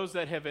are those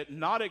that have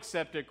not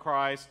accepted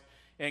Christ,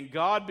 and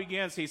God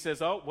begins, he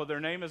says, oh, well, their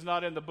name is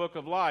not in the book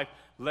of life.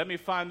 Let me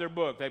find their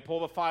book. They pull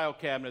the file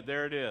cabinet.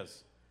 There it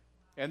is.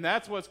 And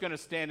that's what's going to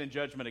stand in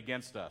judgment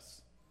against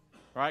us.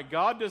 All right?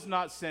 God does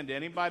not send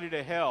anybody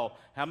to hell.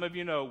 How many of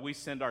you know we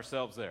send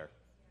ourselves there?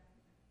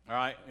 All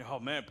right? Oh,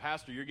 man,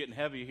 Pastor, you're getting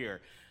heavy here.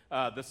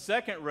 The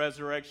second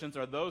resurrections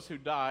are those who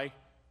die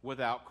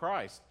without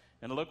Christ.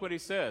 And look what he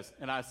says.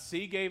 And I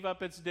sea gave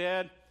up its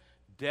dead.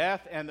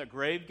 Death and the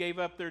grave gave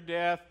up their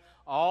death.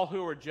 All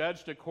who were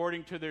judged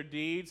according to their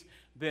deeds.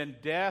 Then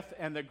death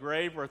and the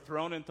grave were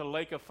thrown into the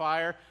lake of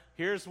fire.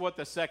 Here's what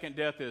the second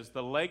death is.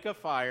 The lake of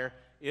fire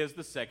is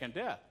the second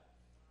death.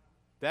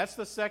 That's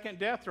the second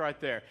death right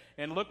there.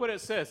 And look what it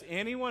says.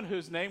 Anyone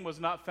whose name was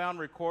not found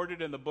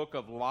recorded in the book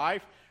of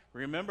life.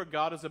 Remember,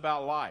 God is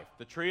about life.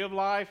 The tree of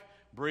life,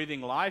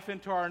 breathing life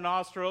into our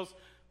nostrils,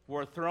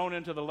 were thrown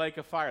into the lake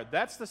of fire.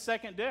 That's the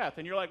second death.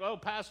 And you're like, oh,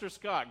 Pastor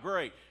Scott,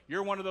 great.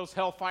 You're one of those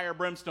hellfire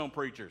brimstone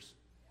preachers.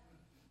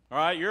 All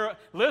right,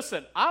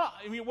 listen, I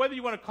mean, whether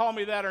you want to call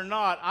me that or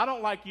not, I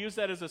don't like to use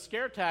that as a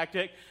scare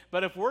tactic,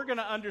 but if we're going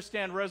to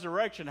understand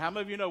resurrection, how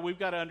many of you know we've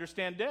got to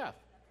understand death?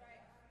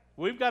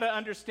 We've got to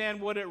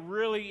understand what it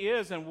really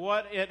is and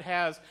what it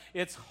has,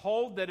 its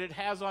hold that it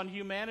has on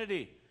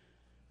humanity.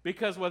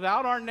 Because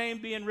without our name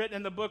being written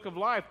in the book of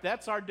life,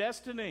 that's our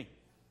destiny.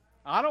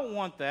 I don't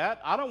want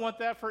that. I don't want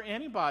that for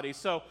anybody.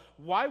 So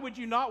why would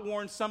you not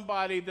warn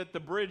somebody that the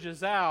bridge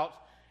is out,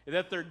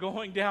 that they're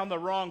going down the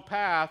wrong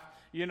path?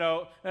 You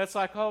know, it's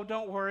like, oh,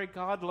 don't worry,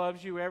 God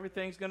loves you,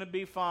 everything's going to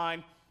be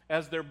fine,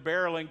 as they're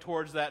barreling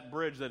towards that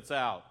bridge that's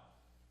out.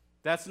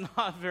 That's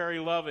not very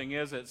loving,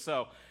 is it?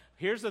 So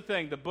here's the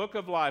thing, the book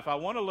of life, I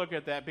want to look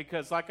at that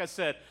because, like I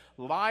said,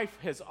 life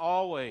has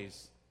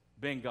always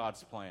been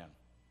God's plan.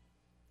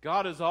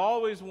 God has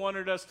always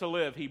wanted us to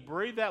live. He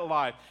breathed that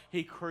life.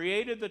 He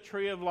created the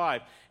tree of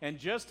life. And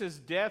just as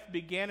death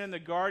began in the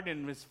garden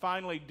and was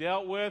finally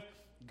dealt with,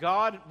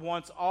 God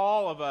wants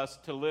all of us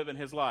to live in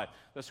his life.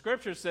 The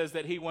scripture says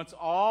that he wants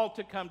all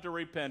to come to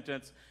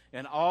repentance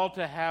and all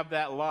to have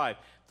that life.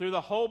 Through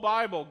the whole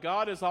Bible,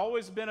 God has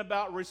always been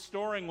about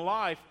restoring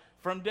life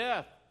from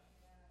death.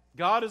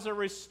 God is a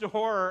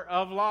restorer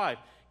of life.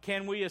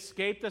 Can we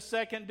escape the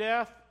second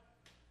death?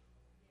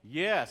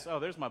 Yes. Oh,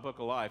 there's my book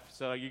of life.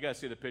 So you guys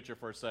see the picture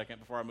for a second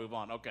before I move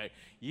on. Okay.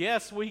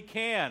 Yes, we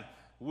can.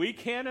 We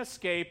can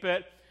escape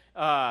it.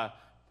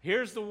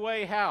 Here's the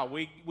way how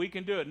we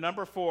can do it.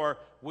 Number 4,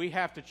 we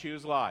have to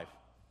choose life.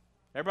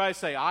 Everybody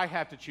say, I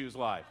have to choose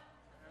life.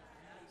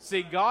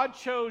 See, God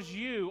chose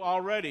you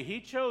already.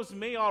 He chose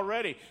me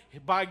already.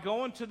 By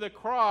going to the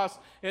cross,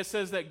 it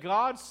says that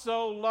God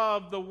so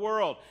loved the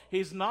world.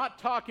 He's not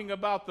talking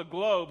about the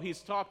globe.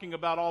 He's talking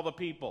about all the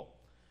people.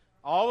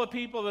 All the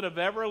people that have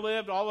ever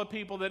lived, all the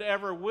people that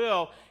ever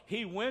will.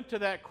 He went to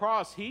that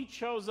cross. He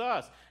chose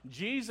us.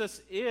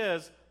 Jesus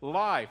is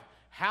life.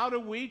 How do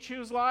we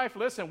choose life?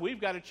 Listen,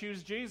 we've got to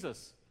choose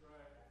Jesus.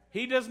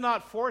 He does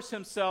not force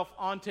himself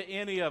onto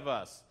any of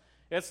us.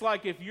 It's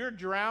like if you're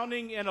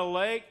drowning in a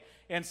lake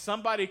and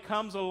somebody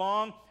comes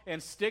along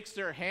and sticks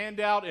their hand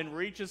out and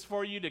reaches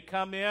for you to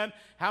come in,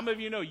 how many of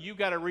you know you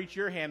got to reach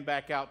your hand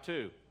back out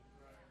too?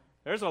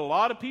 There's a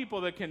lot of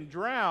people that can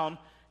drown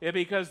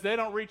because they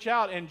don't reach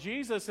out, and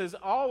Jesus is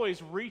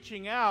always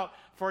reaching out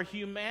for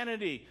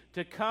humanity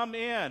to come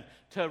in,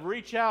 to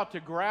reach out, to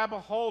grab a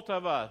hold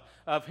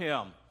of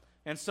him.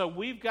 And so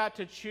we've got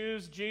to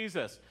choose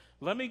Jesus.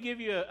 Let me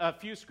give you a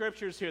few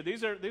scriptures here.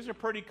 These are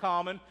pretty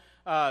common.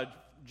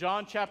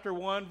 John chapter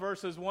 1,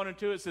 verses 1 and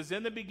 2, it says,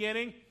 in the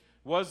beginning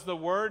was the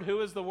Word.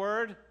 Who is the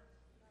Word?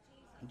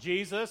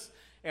 Jesus.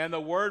 And the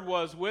Word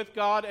was with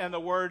God, and the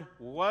Word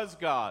was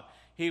God.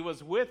 He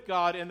was with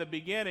God in the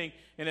beginning,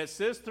 and it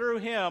says through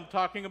him,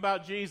 talking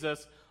about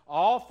Jesus,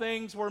 all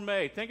things were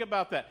made. Think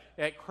about that.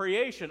 At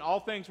creation,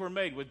 all things were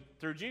made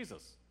through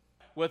Jesus.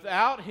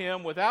 Without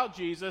him, without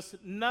Jesus,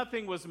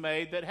 nothing was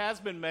made that has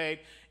been made,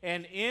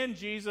 and in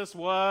Jesus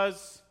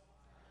was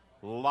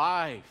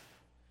life.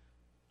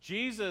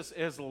 Jesus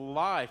is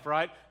life,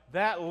 right?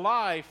 That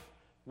life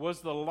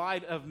was the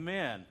light of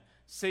men.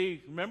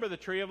 See, remember the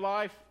tree of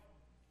life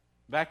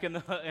back in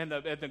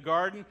the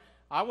garden?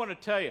 I want to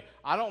tell you,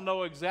 I don't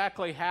know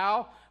exactly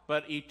how,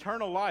 but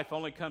eternal life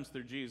only comes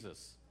through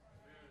Jesus.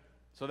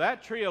 So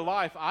that tree of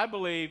life, I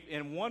believe,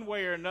 in one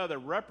way or another,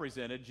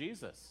 represented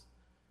Jesus.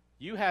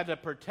 You had to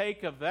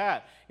partake of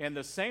that, and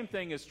the same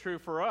thing is true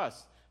for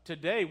us.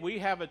 Today, we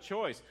have a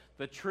choice.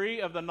 The tree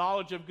of the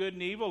knowledge of good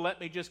and evil, let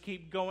me just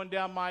keep going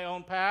down my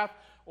own path,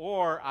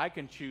 or I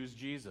can choose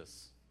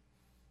Jesus.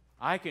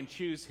 I can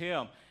choose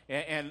him.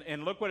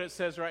 And look what it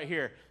says right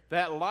here.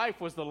 That life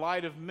was the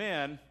light of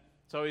men,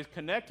 so he's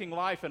connecting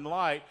life and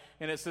light,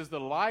 and it says the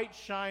light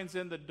shines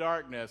in the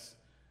darkness,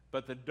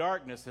 but the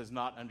darkness has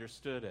not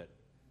understood it.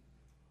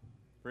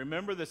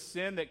 Remember the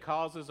sin that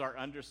causes our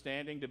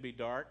understanding to be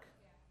dark?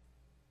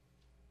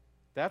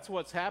 That's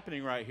what's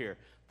happening right here.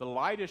 The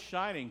light is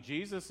shining.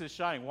 Jesus is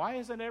shining. Why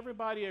isn't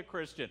everybody a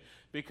Christian?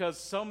 Because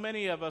so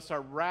many of us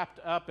are wrapped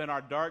up in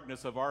our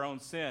darkness of our own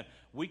sin.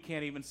 We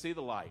can't even see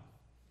the light.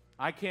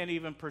 I can't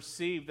even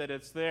perceive that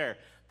it's there.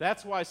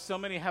 That's why so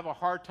many have a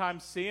hard time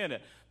seeing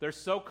it. They're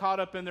so caught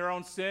up in their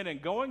own sin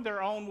and going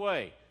their own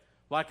way.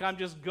 Like, I'm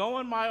just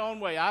going my own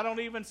way. I don't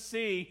even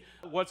see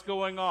what's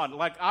going on.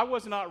 Like, I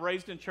was not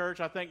raised in church.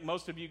 I think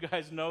most of you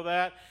guys know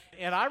that.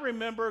 And I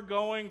remember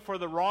going for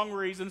the wrong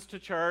reasons to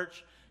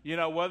church, you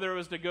know, whether it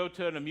was to go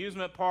to an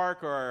amusement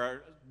park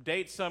or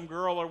date some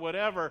girl or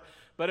whatever.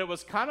 But it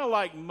was kind of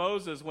like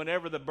Moses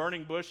whenever the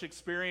burning bush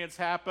experience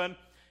happened.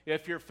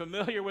 If you're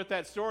familiar with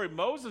that story,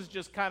 Moses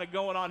just kind of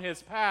going on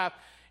his path,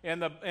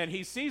 and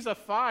he sees a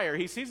fire.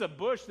 He sees a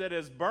bush that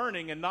is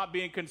burning and not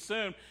being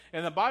consumed.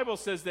 And the Bible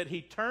says that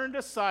he turned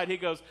aside. He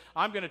goes,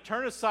 I'm going to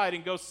turn aside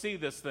and go see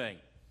this thing.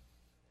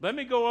 Let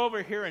me go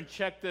over here and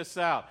check this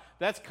out.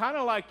 That's kind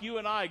of like you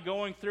and I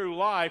going through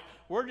life.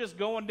 We're just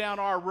going down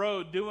our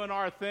road, doing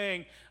our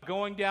thing,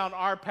 going down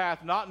our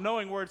path, not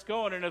knowing where it's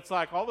going. And it's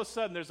like all of a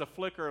sudden there's a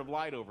flicker of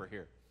light over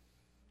here.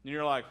 And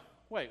you're like,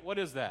 wait, what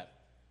is that?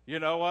 You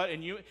know what?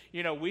 And you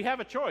know, we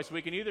have a choice.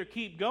 We can either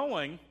keep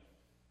going,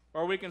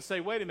 or we can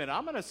say, wait a minute,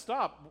 I'm going to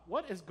stop.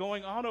 What is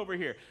going on over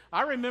here?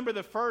 I remember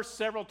the first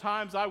several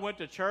times I went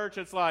to church,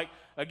 it's like,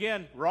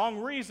 again, wrong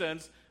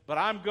reasons, but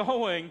I'm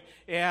going,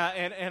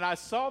 and I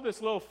saw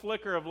this little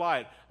flicker of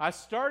light. I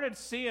started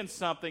seeing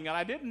something, and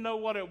I didn't know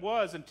what it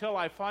was until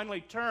I finally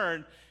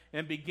turned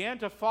and began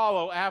to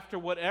follow after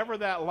whatever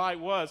that light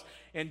was,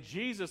 and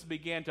Jesus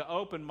began to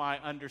open my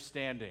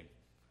understanding.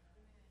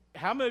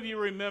 How many of you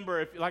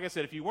remember, like I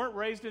said, if you weren't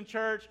raised in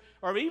church,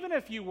 or even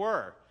if you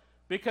were,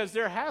 because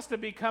there has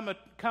to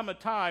come a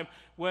time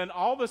when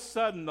all of a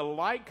sudden the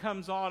light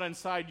comes on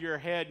inside your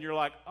head and you're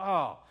like,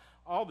 oh,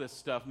 all this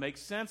stuff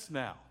makes sense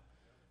now.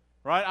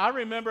 Right? I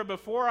remember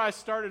before I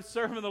started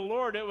serving the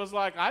Lord, it was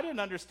like I didn't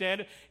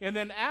understand it. And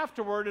then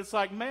afterward, it's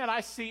like, man,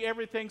 I see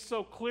everything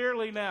so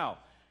clearly now.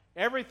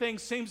 Everything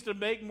seems to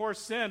make more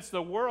sense.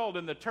 The world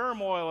and the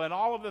turmoil and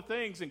all of the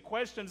things and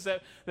questions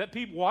that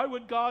people, why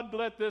would God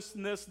let this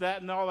and this,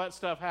 that, and all that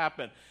stuff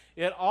happen?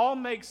 It all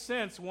makes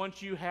sense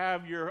once you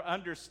have your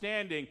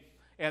understanding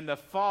and the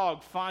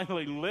fog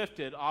finally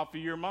lifted off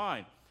of your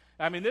mind.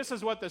 I mean, this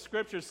is what the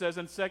scripture says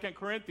in 2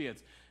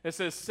 Corinthians. It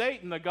says,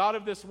 Satan, the god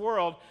of this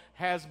world,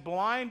 has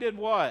blinded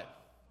what?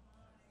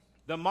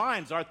 The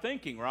minds, our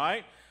thinking,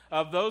 right?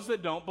 Of those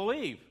that don't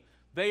believe.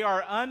 They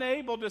are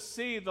unable to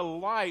see the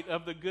light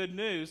of the good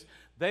news.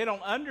 They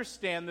don't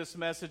understand this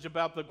message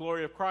about the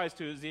glory of Christ,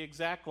 who is the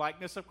exact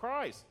likeness of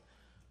Christ.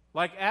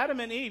 Like Adam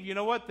and Eve, you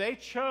know what? They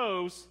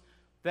chose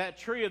that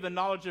tree of the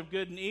knowledge of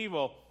good and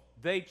evil.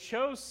 They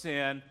chose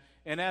sin,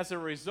 and as a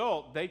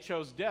result, they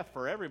chose death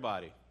for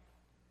everybody.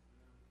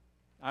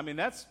 I mean,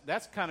 that's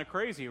kind of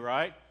crazy,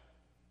 right?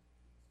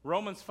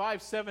 Romans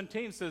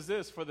 5:17 says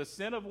this, for the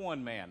sin of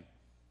one man,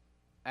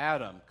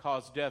 Adam,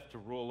 caused death to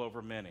rule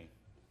over many.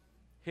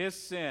 His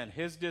sin,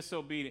 his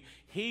disobedience,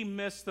 he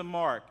missed the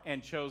mark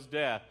and chose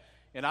death.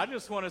 And I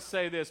just want to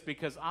say this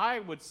because I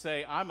would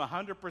say I'm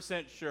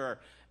 100% sure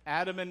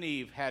Adam and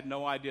Eve had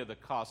no idea the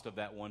cost of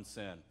that one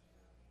sin.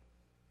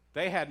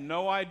 They had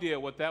no idea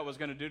what that was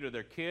going to do to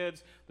their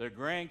kids, their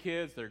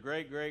grandkids, their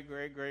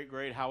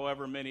great,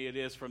 however many it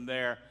is from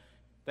there.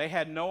 They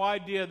had no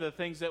idea the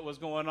things that was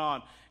going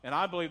on. And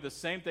I believe the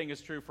same thing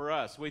is true for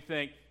us. We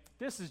think,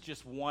 this is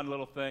just one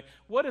little thing.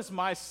 What is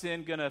my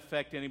sin going to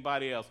affect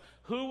anybody else?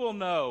 Who will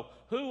know?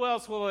 Who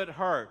else will it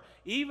hurt?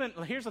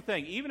 Here's the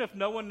thing, even if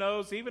no one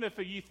knows, even if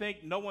you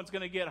think no one's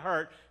going to get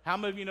hurt, how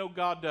many of you know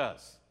God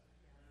does?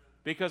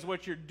 Because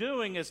what you're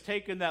doing is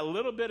taking that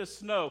little bit of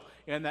snow,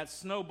 and that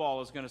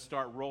snowball is going to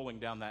start rolling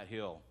down that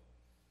hill.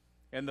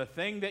 And the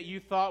thing that you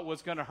thought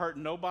was going to hurt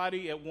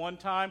nobody at one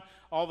time,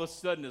 all of a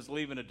sudden is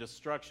leaving a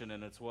destruction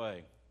in its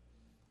way.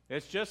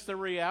 It's just the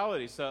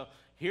reality. So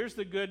here's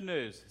the good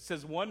news. It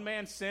says one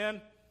man's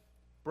sin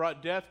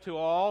brought death to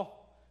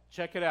all.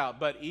 Check it out.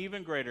 But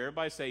even greater,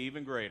 everybody say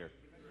even greater,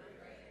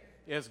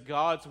 is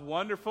God's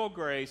wonderful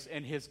grace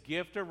and his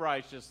gift of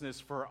righteousness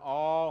for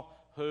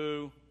all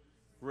who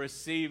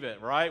receive it,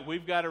 right?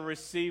 We've got to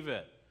receive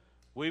it.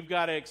 We've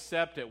got to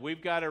accept it.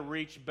 We've got to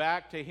reach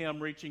back to him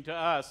reaching to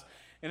us.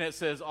 And it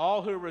says,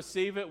 all who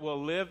receive it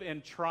will live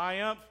in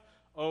triumph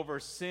over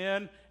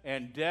sin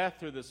and death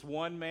through this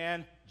one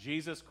man,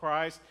 Jesus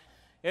Christ.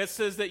 It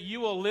says that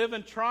you will live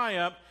in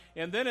triumph.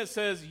 And then it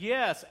says,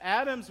 yes,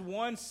 Adam's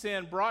one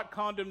sin brought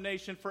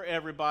condemnation for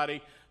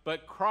everybody,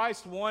 but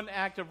Christ's one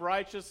act of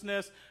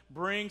righteousness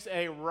brings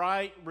a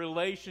right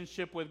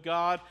relationship with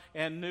God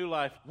and new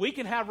life. We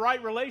can have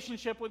right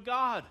relationship with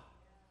God.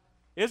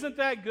 Isn't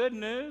that good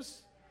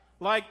news?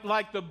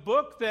 Like the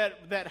book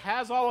that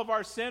has all of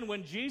our sin,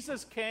 when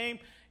Jesus came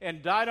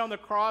and died on the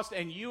cross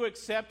and you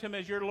accept him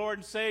as your Lord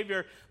and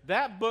Savior,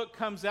 that book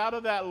comes out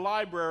of that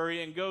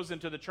library and goes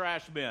into the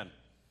trash bin.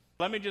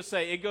 Let me just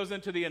say, it goes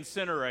into the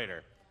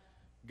incinerator.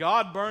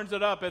 God burns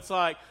it up. It's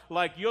like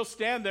you'll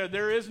stand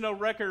there is no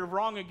record of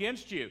wrong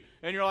against you.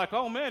 And you're like,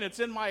 oh man, it's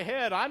in my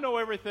head. I know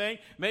everything.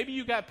 Maybe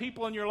you got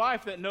people in your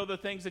life that know the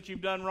things that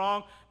you've done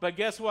wrong, but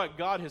guess what?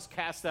 God has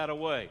cast that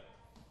away.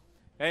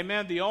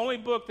 Amen. The only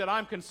book that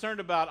I'm concerned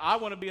about, I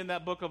want to be in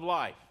that book of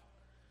life.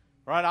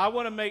 Right? I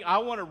want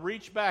to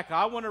reach back.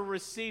 I want to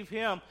receive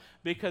him,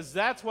 because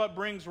that's what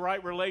brings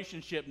right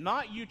relationship.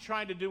 Not you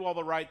trying to do all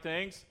the right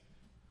things.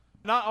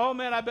 Not, oh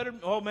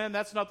man,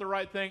 that's not the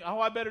right thing. Oh,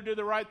 I better do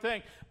the right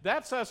thing.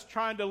 That's us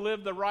trying to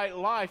live the right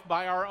life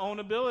by our own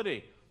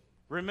ability.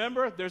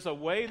 Remember, there's a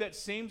way that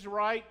seems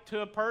right to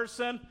a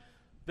person.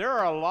 There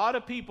are a lot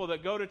of people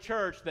that go to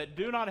church that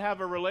do not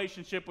have a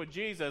relationship with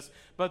Jesus,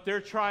 but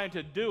they're trying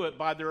to do it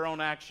by their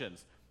own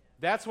actions.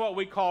 That's what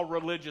we call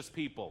religious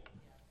people.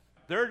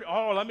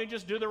 Let me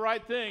just do the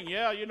right thing.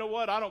 Yeah, you know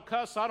what? I don't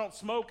cuss, I don't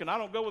smoke, and I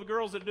don't go with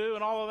girls that do,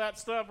 and all of that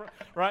stuff,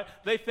 right?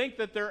 They think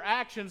that their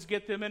actions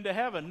get them into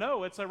heaven.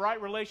 No, it's a right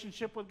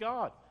relationship with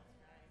God.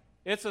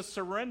 It's a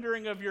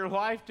surrendering of your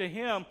life to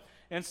him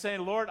and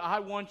saying, Lord, I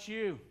want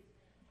you.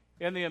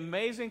 And the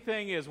amazing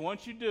thing is,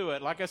 once you do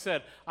it, like I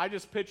said, I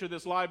just picture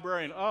this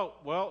librarian. Oh,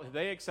 well,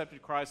 they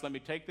accepted Christ. Let me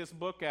take this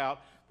book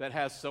out that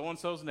has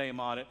so-and-so's name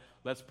on it.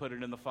 Let's put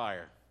it in the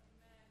fire.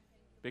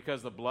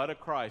 Because the blood of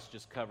Christ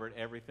just covered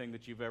everything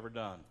that you've ever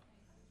done.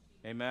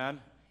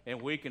 Amen?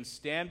 And we can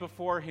stand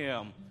before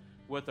him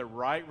with a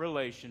right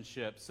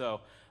relationship.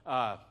 So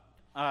I've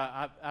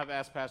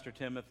asked Pastor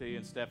Timothy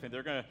and Stephanie,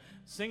 they're going to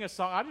sing a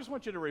song. I just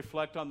want you to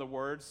reflect on the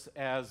words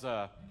as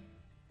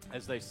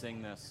they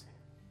sing this.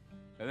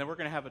 And then we're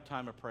going to have a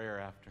time of prayer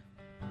after.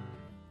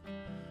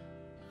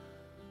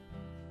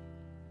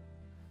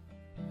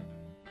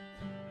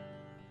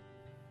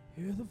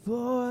 Hear the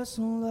voice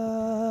of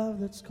love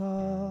that's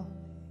calling.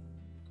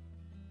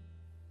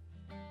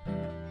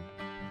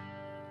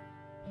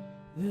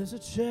 There's a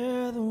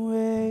chair that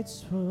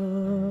waits for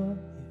you,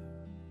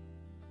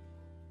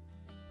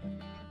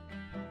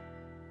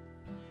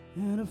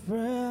 and a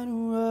friend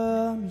who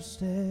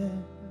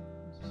understands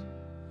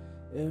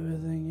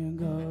everything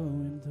you're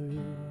going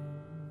through.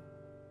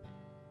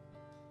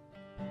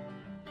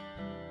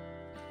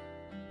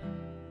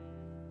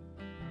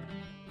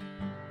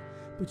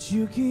 But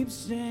you keep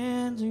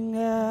standing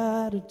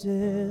at a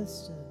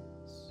distance,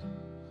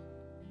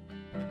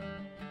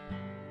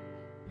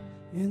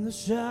 in the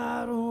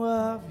shadow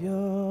of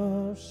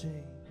your shame.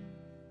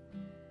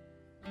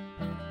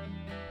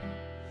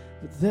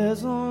 But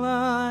there's a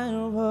light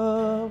of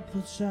hope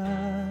that's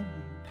shining.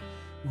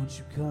 Won't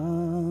you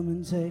come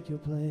and take your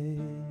place?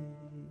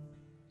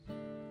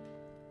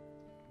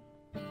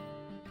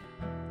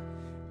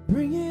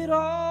 Bring it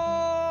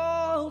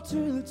all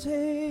to the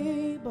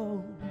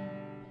table.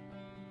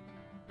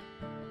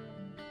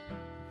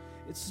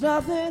 It's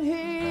nothing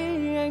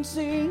he ain't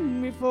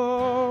seen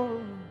before.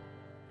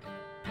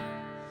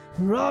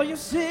 For all your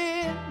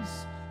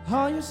sins,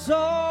 all your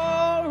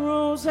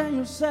sorrows and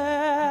your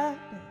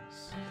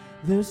sadness,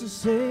 there's a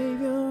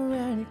Savior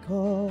and he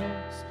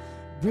calls.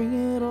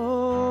 Bring it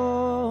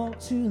all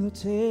to the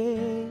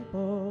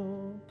table.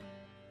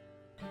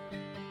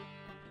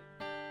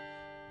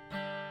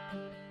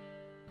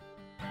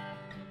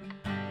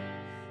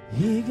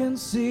 He can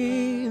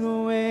see the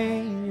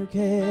way you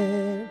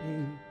carry,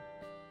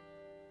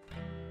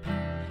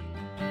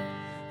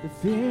 the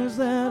fears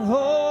that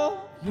hold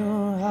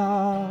your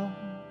heart.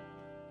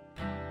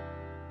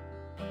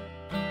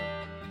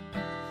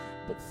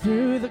 But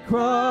through the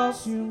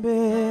cross you've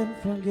been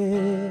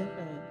forgiven.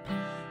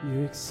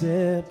 You're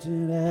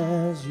accepted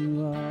as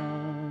you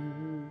are.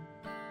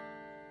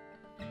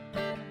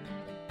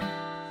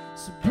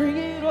 So bring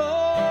it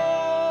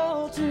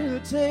all to the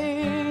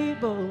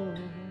table.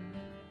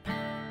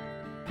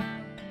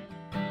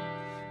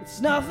 It's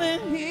nothing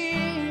he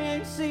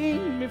ain't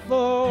seen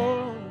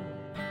before.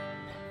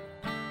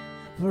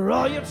 For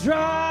all your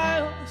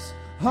trials,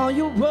 all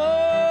your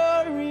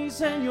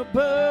worries and your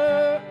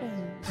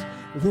burdens,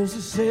 there's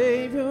a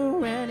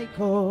Savior and he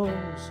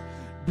calls.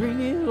 Bring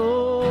it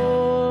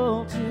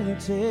all to the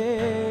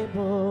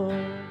table.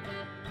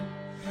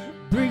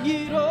 Bring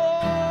it all.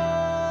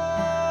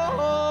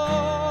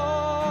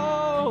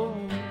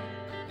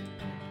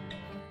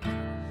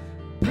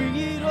 Bring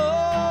it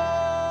all.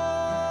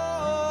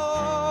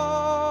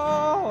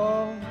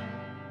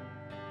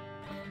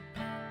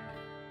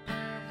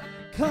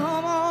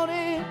 Come on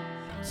in,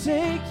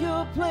 take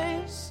your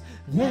place.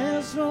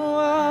 There's no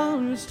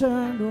one who's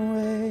turned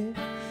away.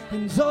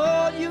 And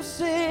all you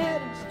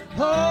sinners,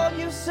 all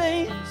you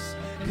saints,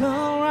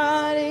 come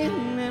right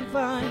in and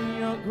find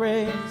your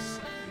grace.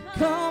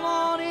 Come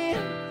on in,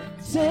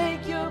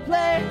 take your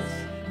place.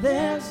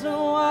 There's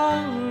no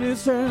one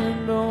who's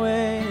turned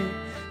away.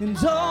 And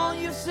all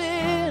you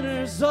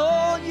sinners,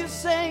 all you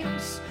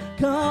saints,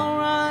 come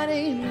right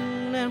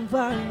in and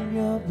find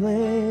your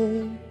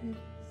place.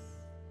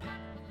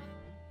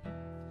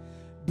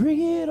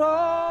 Bring it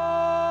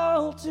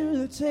all to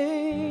the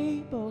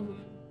table.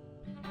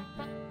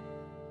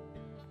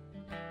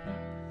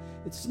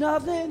 It's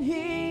nothing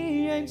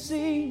he ain't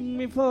seen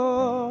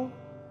before.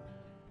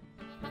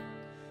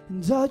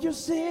 And all your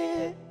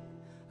sin,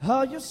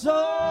 all your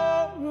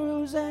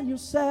sorrows and your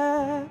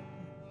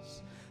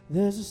sadness,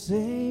 there's a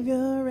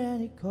Savior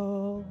and he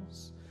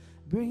calls.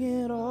 Bring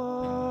it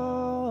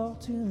all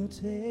to the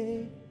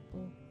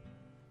table.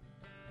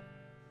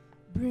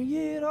 Bring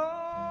it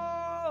all.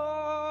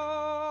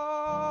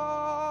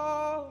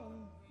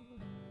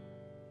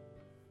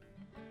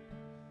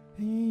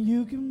 And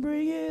you can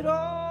bring it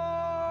all.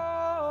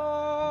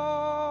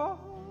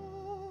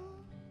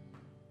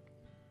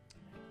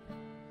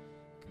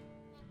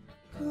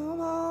 Come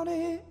on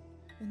in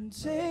and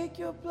take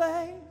your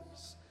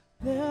place.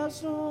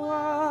 There's no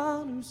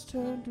one who's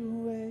turned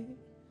away.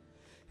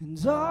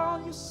 And all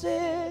your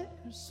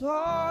sinners,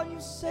 all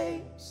your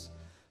saints,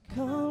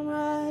 come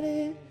right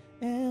in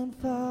and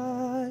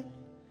find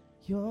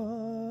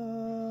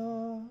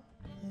your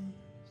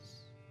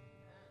place.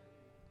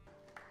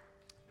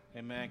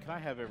 Amen. Can I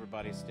have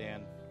everybody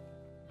stand?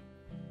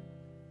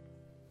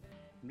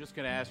 I'm just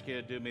going to ask you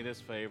to do me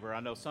this favor. I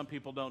know some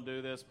people don't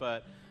do this,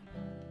 but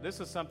this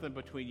is something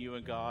between you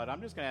and God.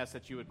 I'm just going to ask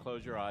that you would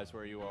close your eyes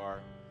where you are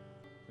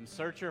and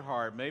search your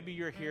heart. Maybe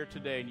you're here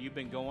today and you've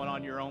been going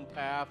on your own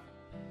path.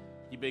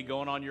 You've been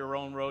going on your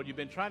own road. You've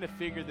been trying to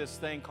figure this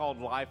thing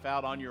called life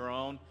out on your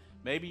own.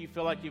 Maybe you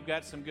feel like you've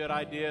got some good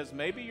ideas.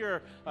 Maybe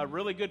you're a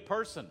really good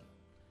person,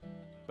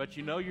 but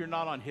you know you're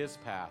not on his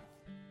path.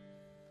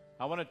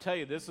 I want to tell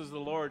you, this is the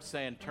Lord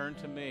saying, turn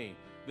to me.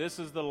 This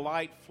is the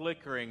light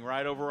flickering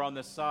right over on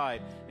the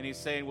side. And he's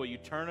saying, will you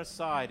turn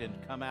aside and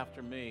come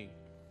after me?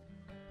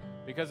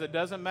 Because it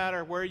doesn't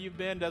matter where you've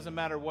been, doesn't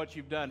matter what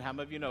you've done. How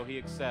many of you know he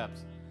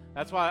accepts?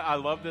 That's why I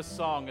love this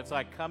song. It's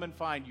like, come and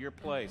find your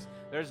place.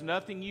 There's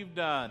nothing you've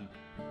done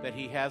that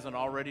he hasn't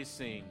already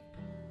seen.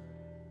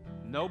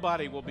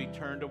 Nobody will be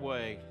turned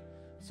away.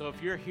 So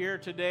if you're here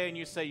today and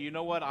you say, you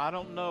know what, I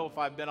don't know if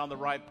I've been on the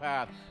right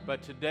path,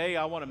 but today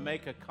I want to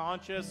make a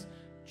conscious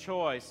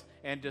choice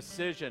and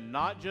decision,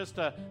 not just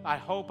I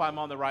hope I'm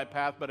on the right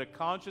path, but a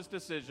conscious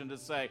decision to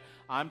say,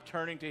 I'm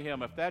turning to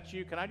him. If that's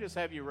you, can I just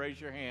have you raise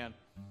your hand?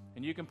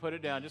 And you can put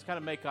it down. Just kind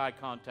of make eye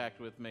contact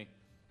with me.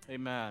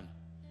 Amen.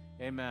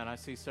 Amen. I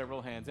see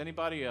several hands.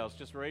 Anybody else?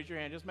 Just raise your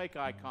hand. Just make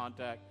eye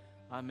contact.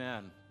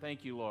 Amen.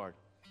 Thank you, Lord.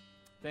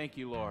 Thank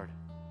you, Lord.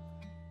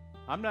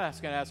 I'm not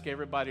going to ask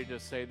everybody to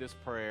say this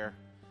prayer.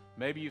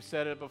 Maybe you've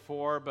said it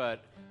before,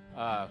 but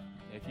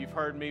if you've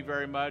heard me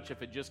very much,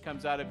 if it just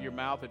comes out of your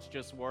mouth, it's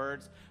just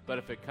words. But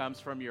if it comes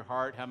from your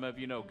heart, how many of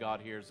you know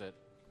God hears it?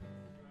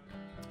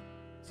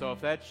 So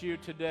if that's you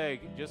today,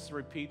 just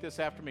repeat this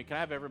after me. Can I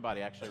have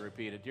everybody actually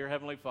repeat it? Dear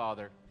Heavenly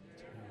Father,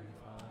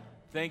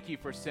 thank you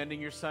for sending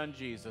your son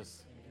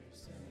Jesus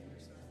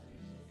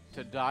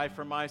to die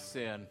for my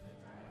sin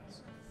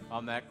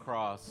on that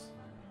cross.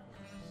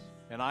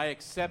 And I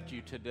accept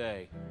you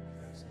today.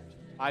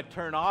 I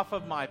turn off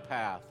of my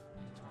path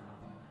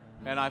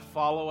and I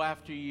follow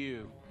after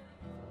you.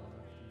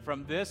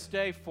 From this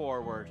day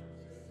forward,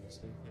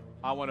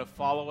 I want to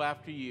follow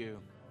after you.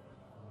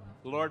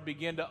 Lord,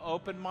 begin to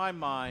open my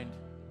mind,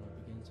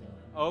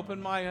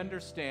 open my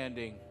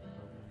understanding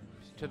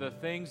to the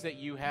things that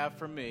you have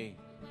for me.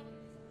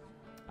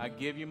 I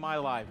give you my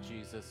life,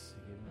 Jesus.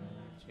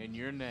 In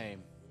your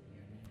name,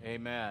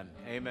 amen.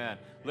 Amen.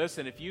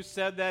 Listen, if you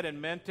said that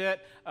and meant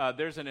it,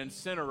 there's an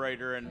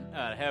incinerator in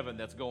heaven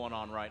that's going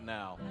on right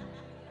now.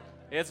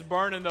 It's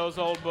burning those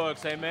old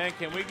books. Amen.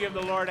 Can we give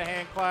the Lord a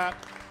hand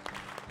clap?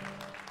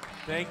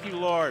 Thank you,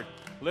 Lord.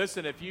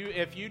 Listen, if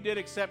you did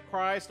accept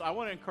Christ, I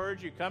want to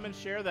encourage you, come and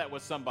share that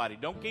with somebody.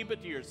 Don't keep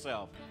it to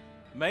yourself.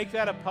 Make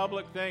that a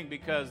public thing,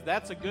 because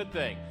that's a good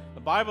thing. The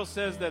Bible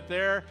says that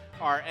there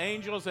are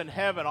angels in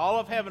heaven. All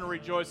of heaven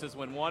rejoices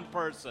when one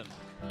person.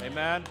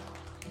 Amen.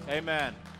 Amen.